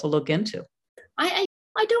people to also look into? I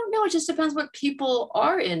don't know. It just depends what people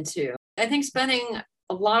are into. I think spending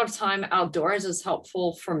a lot of time outdoors is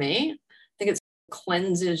helpful for me. I think it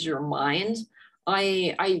cleanses your mind.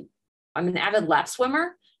 I'm an avid lap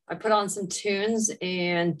swimmer. I put on some tunes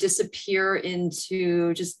and disappear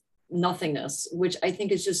into just nothingness, which I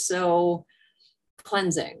think is just so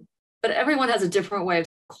cleansing. But everyone has a different way of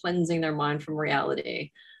cleansing their mind from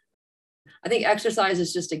reality. I think exercise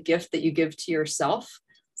is just a gift that you give to yourself.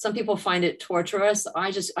 Some people find it torturous.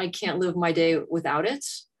 I can't live my day without it.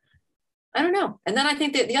 I don't know. And then I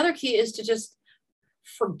think that the other key is to just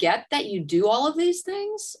forget that you do all of these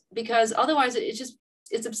things, because otherwise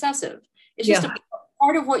it's obsessive. It's just a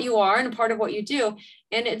part of what you are and a part of what you do.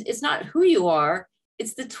 And it's not who you are.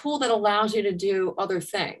 It's the tool that allows you to do other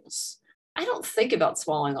things. I don't think about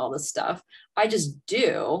swallowing all this stuff. I just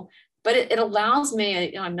do. But it allows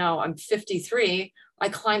me, I'm 53. I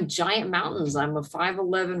climb giant mountains. I'm a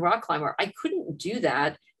 5'11" rock climber. I couldn't do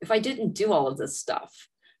that if I didn't do all of this stuff.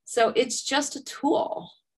 So it's just a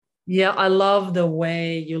tool. Yeah, I love the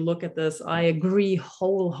way you look at this. I agree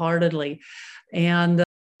wholeheartedly. And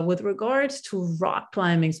with regards to rock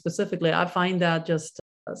climbing specifically, I find that just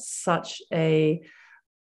such a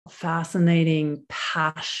fascinating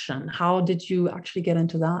passion. How did you actually get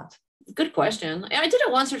into that? Good question. I did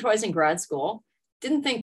it once or twice in grad school. Didn't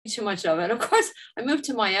think too much of it. Of course, I moved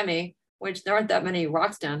to Miami, which there aren't that many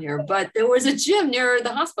rocks down here, but there was a gym near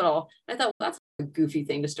the hospital. I thought, well, that's a goofy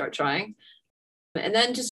thing to start trying. And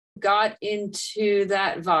then just got into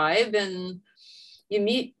that vibe, and you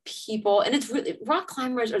meet people, and it's really, rock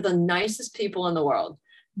climbers are the nicest people in the world.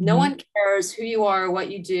 No one cares who you are,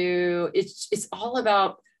 what you do. It's all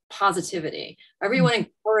about positivity. Everyone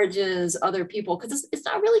encourages other people because it's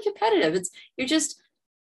not really competitive.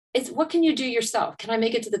 It's what can you do yourself? Can I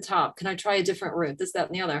make it to the top? Can I try a different route? This, that,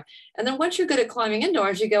 and the other. And then once you're good at climbing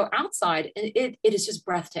indoors, you go outside, and it is just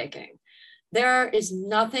breathtaking. There is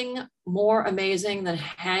nothing more amazing than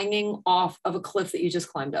hanging off of a cliff that you just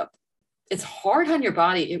climbed up. It's hard on your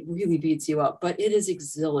body. It really beats you up, but it is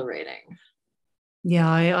exhilarating. Yeah,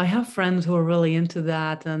 I have friends who are really into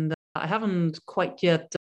that, and I haven't quite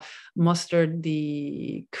yet mustered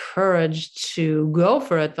the courage to go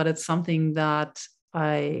for it, but it's something that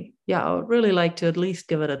I would really like to at least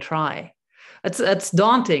give it a try. It's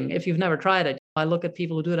daunting if you've never tried it. I look at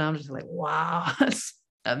people who do it, and I'm just like, wow, that's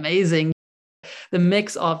amazing. The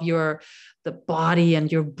mix of the body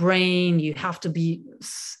and your brain, you have to be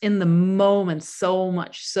in the moment so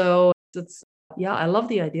much. So I love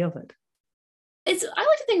the idea of it. I like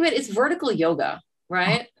to think of it, it's vertical yoga,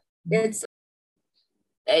 right?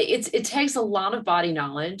 It takes a lot of body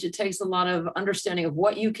knowledge. It takes a lot of understanding of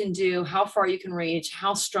what you can do, how far you can reach,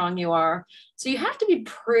 how strong you are. So you have to be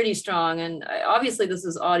pretty strong. And obviously this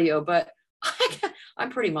is audio, but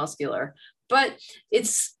I'm pretty muscular. But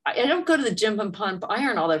I don't go to the gym and pump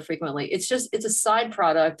iron all that frequently. It's a side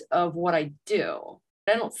product of what I do.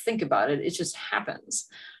 I don't think about it. It just happens.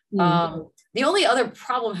 The only other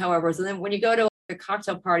problem, however, is then when you go to a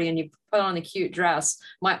cocktail party and you put on a cute dress,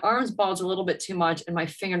 my arms bulge a little bit too much and my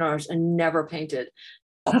fingernails are never painted.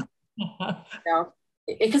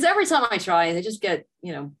 Because every time I try, they just get,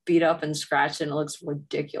 beat up and scratched, and it looks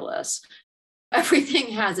ridiculous.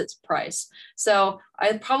 Everything has its price. So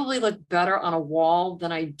I probably look better on a wall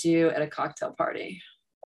than I do at a cocktail party.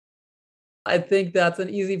 I think that's an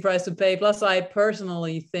easy price to pay. Plus, I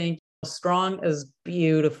personally think strong is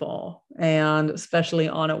beautiful, and especially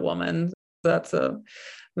on a woman. That's a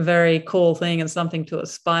very cool thing and something to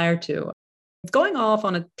aspire to. Going off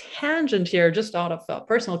on a tangent here, just out of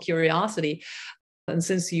personal curiosity, and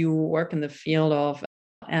since you work in the field of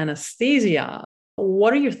anesthesia,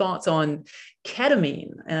 what are your thoughts on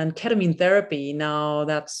ketamine and ketamine therapy now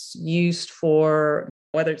that's used for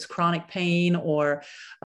whether it's chronic pain or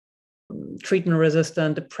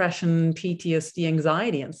treatment-resistant depression, PTSD,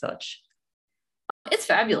 anxiety, and such? It's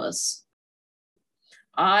fabulous.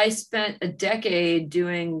 I spent a decade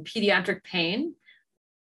doing pediatric pain,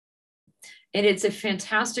 and it's a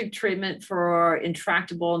fantastic treatment for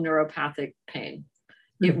intractable neuropathic pain.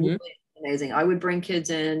 It really is amazing. I would bring kids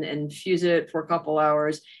in and infuse it for a couple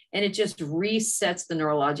hours, and it just resets the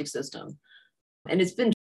neurologic system. And it's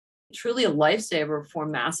been truly a lifesaver for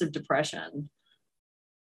massive depression.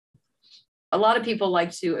 A lot of people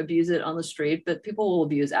like to abuse it on the street, but people will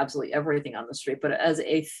abuse absolutely everything on the street. But as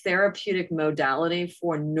a therapeutic modality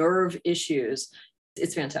for nerve issues,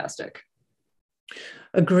 it's fantastic.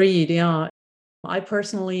 Agreed. Yeah. I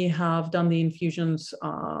personally have done the infusions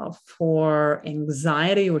for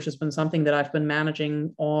anxiety, which has been something that I've been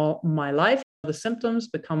managing all my life. The symptoms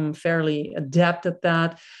become fairly adept at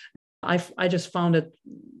that. I just found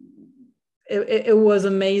it was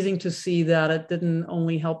amazing to see that it didn't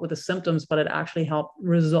only help with the symptoms, but it actually helped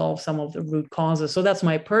resolve some of the root causes. So that's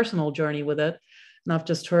my personal journey with it. And I've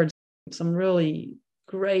just heard some really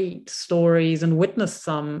great stories and witnessed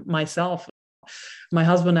some myself. My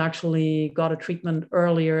husband actually got a treatment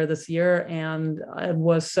earlier this year, and it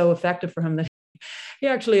was so effective for him that he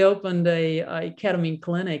actually opened a ketamine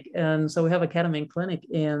clinic. And so we have a ketamine clinic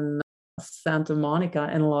in Santa Monica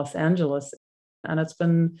in Los Angeles. And it's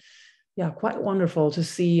been, yeah, quite wonderful to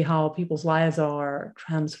see how people's lives are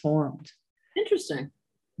transformed. Interesting.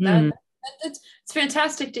 Mm. It's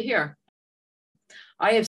fantastic to hear.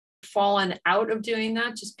 I have fallen out of doing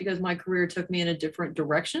that just because my career took me in a different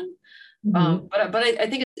direction. Mm-hmm. But I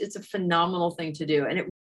think it's a phenomenal thing to do. And it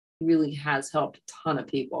really has helped a ton of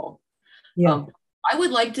people. Yeah. I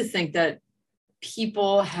would like to think that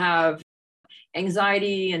people have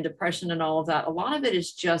anxiety and depression and all of that. A lot of it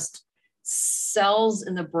is just cells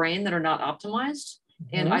in the brain that are not optimized.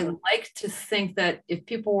 And I like to think that if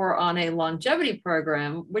people were on a longevity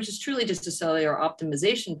program, which is truly just a cellular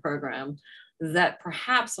optimization program, that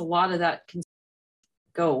perhaps a lot of that can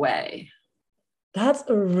go away. That's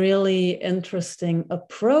a really interesting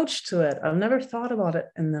approach to it. I've never thought about it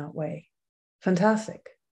in that way. Fantastic.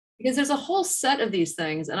 Because there's a whole set of these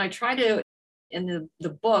things. And I try to, in the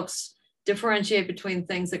books, differentiate between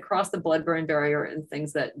things that cross the blood-brain barrier and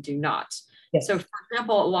things that do not. Yes. So, for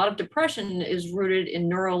example, a lot of depression is rooted in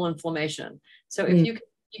neural inflammation. So if you can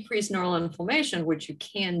decrease neural inflammation, which you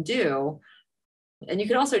can do, and you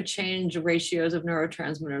can also change ratios of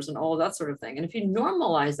neurotransmitters and all of that sort of thing. And if you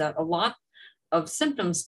normalize that, a lot of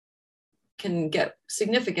symptoms can get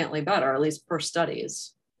significantly better, at least per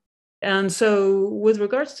studies. And so with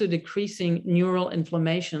regards to decreasing neural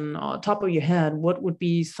inflammation, top of your head, what would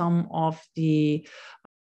be some of the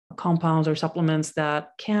compounds or supplements that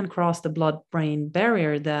can cross the blood-brain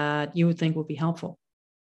barrier that you would think would be helpful?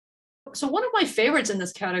 So one of my favorites in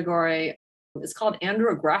this category is called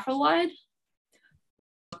andrographolide.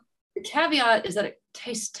 The caveat is that it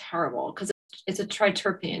tastes terrible because it's a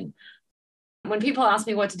triterpene. When people ask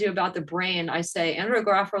me what to do about the brain, I say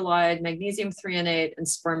andrographolide, magnesium threonate, and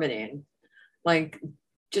spermidine. Like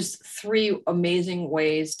just 3 amazing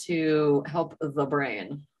ways to help the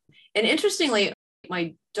brain. And interestingly,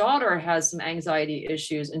 my daughter has some anxiety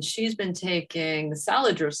issues and she's been taking the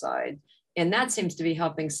salidroside, and that seems to be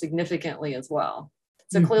helping significantly as well.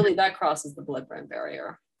 So clearly that crosses the blood-brain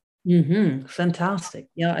barrier. Fantastic.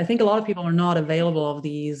 Yeah, I think a lot of people are not available of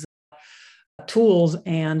these tools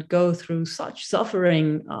and go through such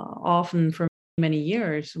suffering often for many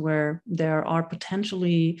years, where there are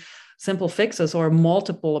potentially simple fixes or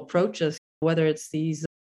multiple approaches, whether it's these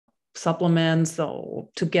supplements or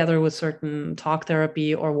together with certain talk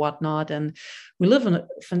therapy or whatnot. And we live in a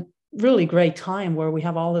really great time where we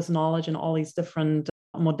have all this knowledge and all these different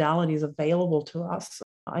modalities available to us.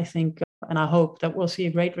 I think, and I hope that we'll see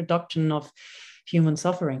a great reduction of human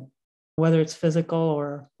suffering, whether it's physical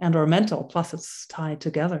or mental, plus it's tied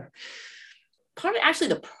together. Part of actually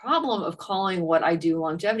the problem of calling what I do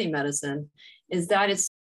longevity medicine is that it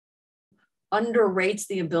underrates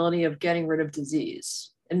the ability of getting rid of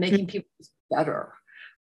disease and making people better.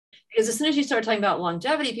 Because as soon as you start talking about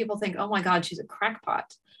longevity, people think, oh my God, she's a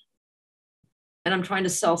crackpot. And I'm trying to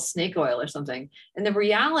sell snake oil or something. And the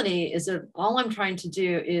reality is that all I'm trying to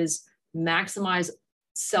do is maximize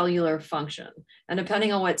cellular function. And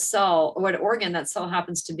depending on what organ that cell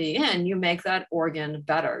happens to be in, you make that organ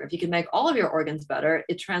better. If you can make all of your organs better,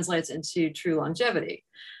 it translates into true longevity.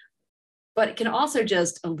 But it can also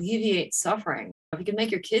just alleviate suffering. If you can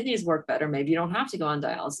make your kidneys work better, maybe you don't have to go on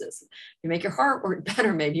dialysis. If you make your heart work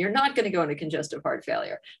better, maybe you're not going to go into congestive heart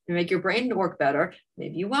failure. If you make your brain work better,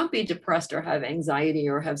 maybe you won't be depressed or have anxiety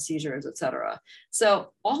or have seizures, etc.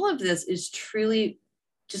 So all of this is truly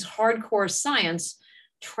just hardcore science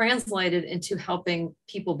translated into helping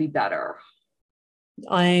people be better.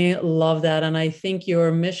 I love that. And I think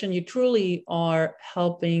your mission, you truly are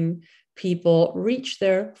helping people reach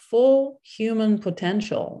their full human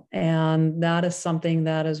potential. And that is something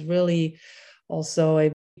that is really also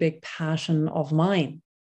a big passion of mine,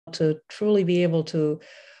 to truly be able to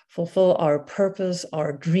fulfill our purpose,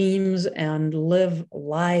 our dreams, and live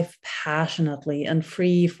life passionately and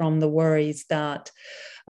free from the worries that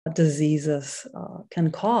diseases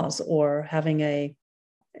can cause, or having a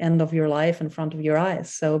end of your life in front of your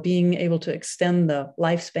eyes. So being able to extend the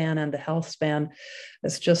lifespan and the health span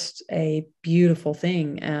is just a beautiful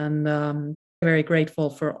thing. And very grateful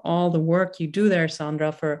for all the work you do there,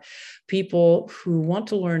 Sandra. For people who want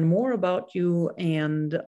to learn more about you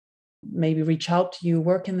and maybe reach out to you,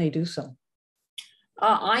 where can they do so?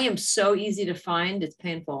 I am so easy to find. It's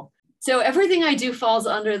painful. So everything I do falls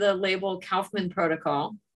under the label Kaufmann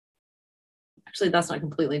protocol. Actually, that's not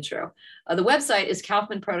completely true. The website is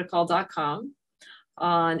kaufmannprotocol.com.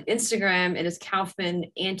 On Instagram, it is Kaufmann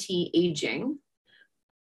Anti-Aging.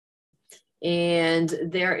 And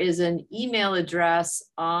there is an email address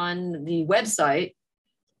on the website,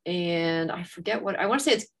 and I forget what, I want to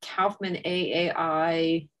say it's Kaufmann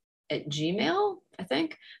AAI at Gmail, I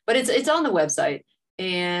think, but it's on the website.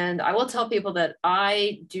 And I will tell people that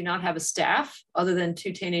I do not have a staff other than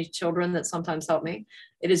 2 teenage children that sometimes help me.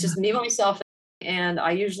 It is just me, myself, and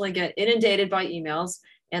I usually get inundated by emails,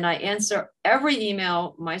 and I answer every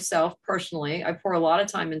email myself personally. I pour a lot of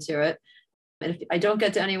time into it. And if I don't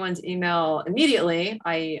get to anyone's email immediately,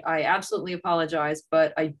 I absolutely apologize,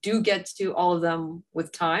 but I do get to all of them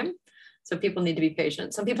with time. So people need to be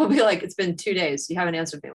patient. Some people be like, it's been 2 days, you haven't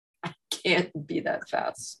answered me. I can't be that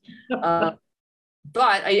fast. But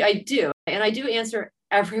I do. And I do answer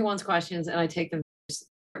everyone's questions, and I take them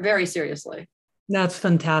very seriously. That's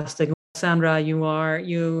fantastic. Sandra,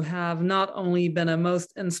 you have not only been a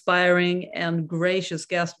most inspiring and gracious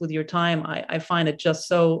guest with your time. I find it just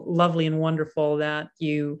so lovely and wonderful that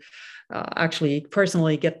you actually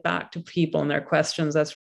personally get back to people and their questions.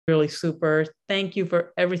 That's really super. Thank you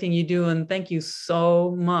for everything you do. And thank you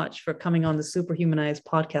so much for coming on the Superhumanized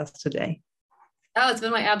podcast today. Oh, it's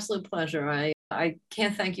been my absolute pleasure. I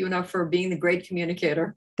can't thank you enough for being the great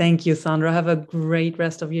communicator. Thank you, Sandra. Have a great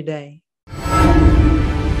rest of your day.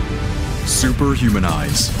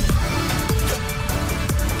 Superhumanize.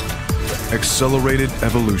 Accelerated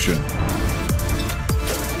evolution.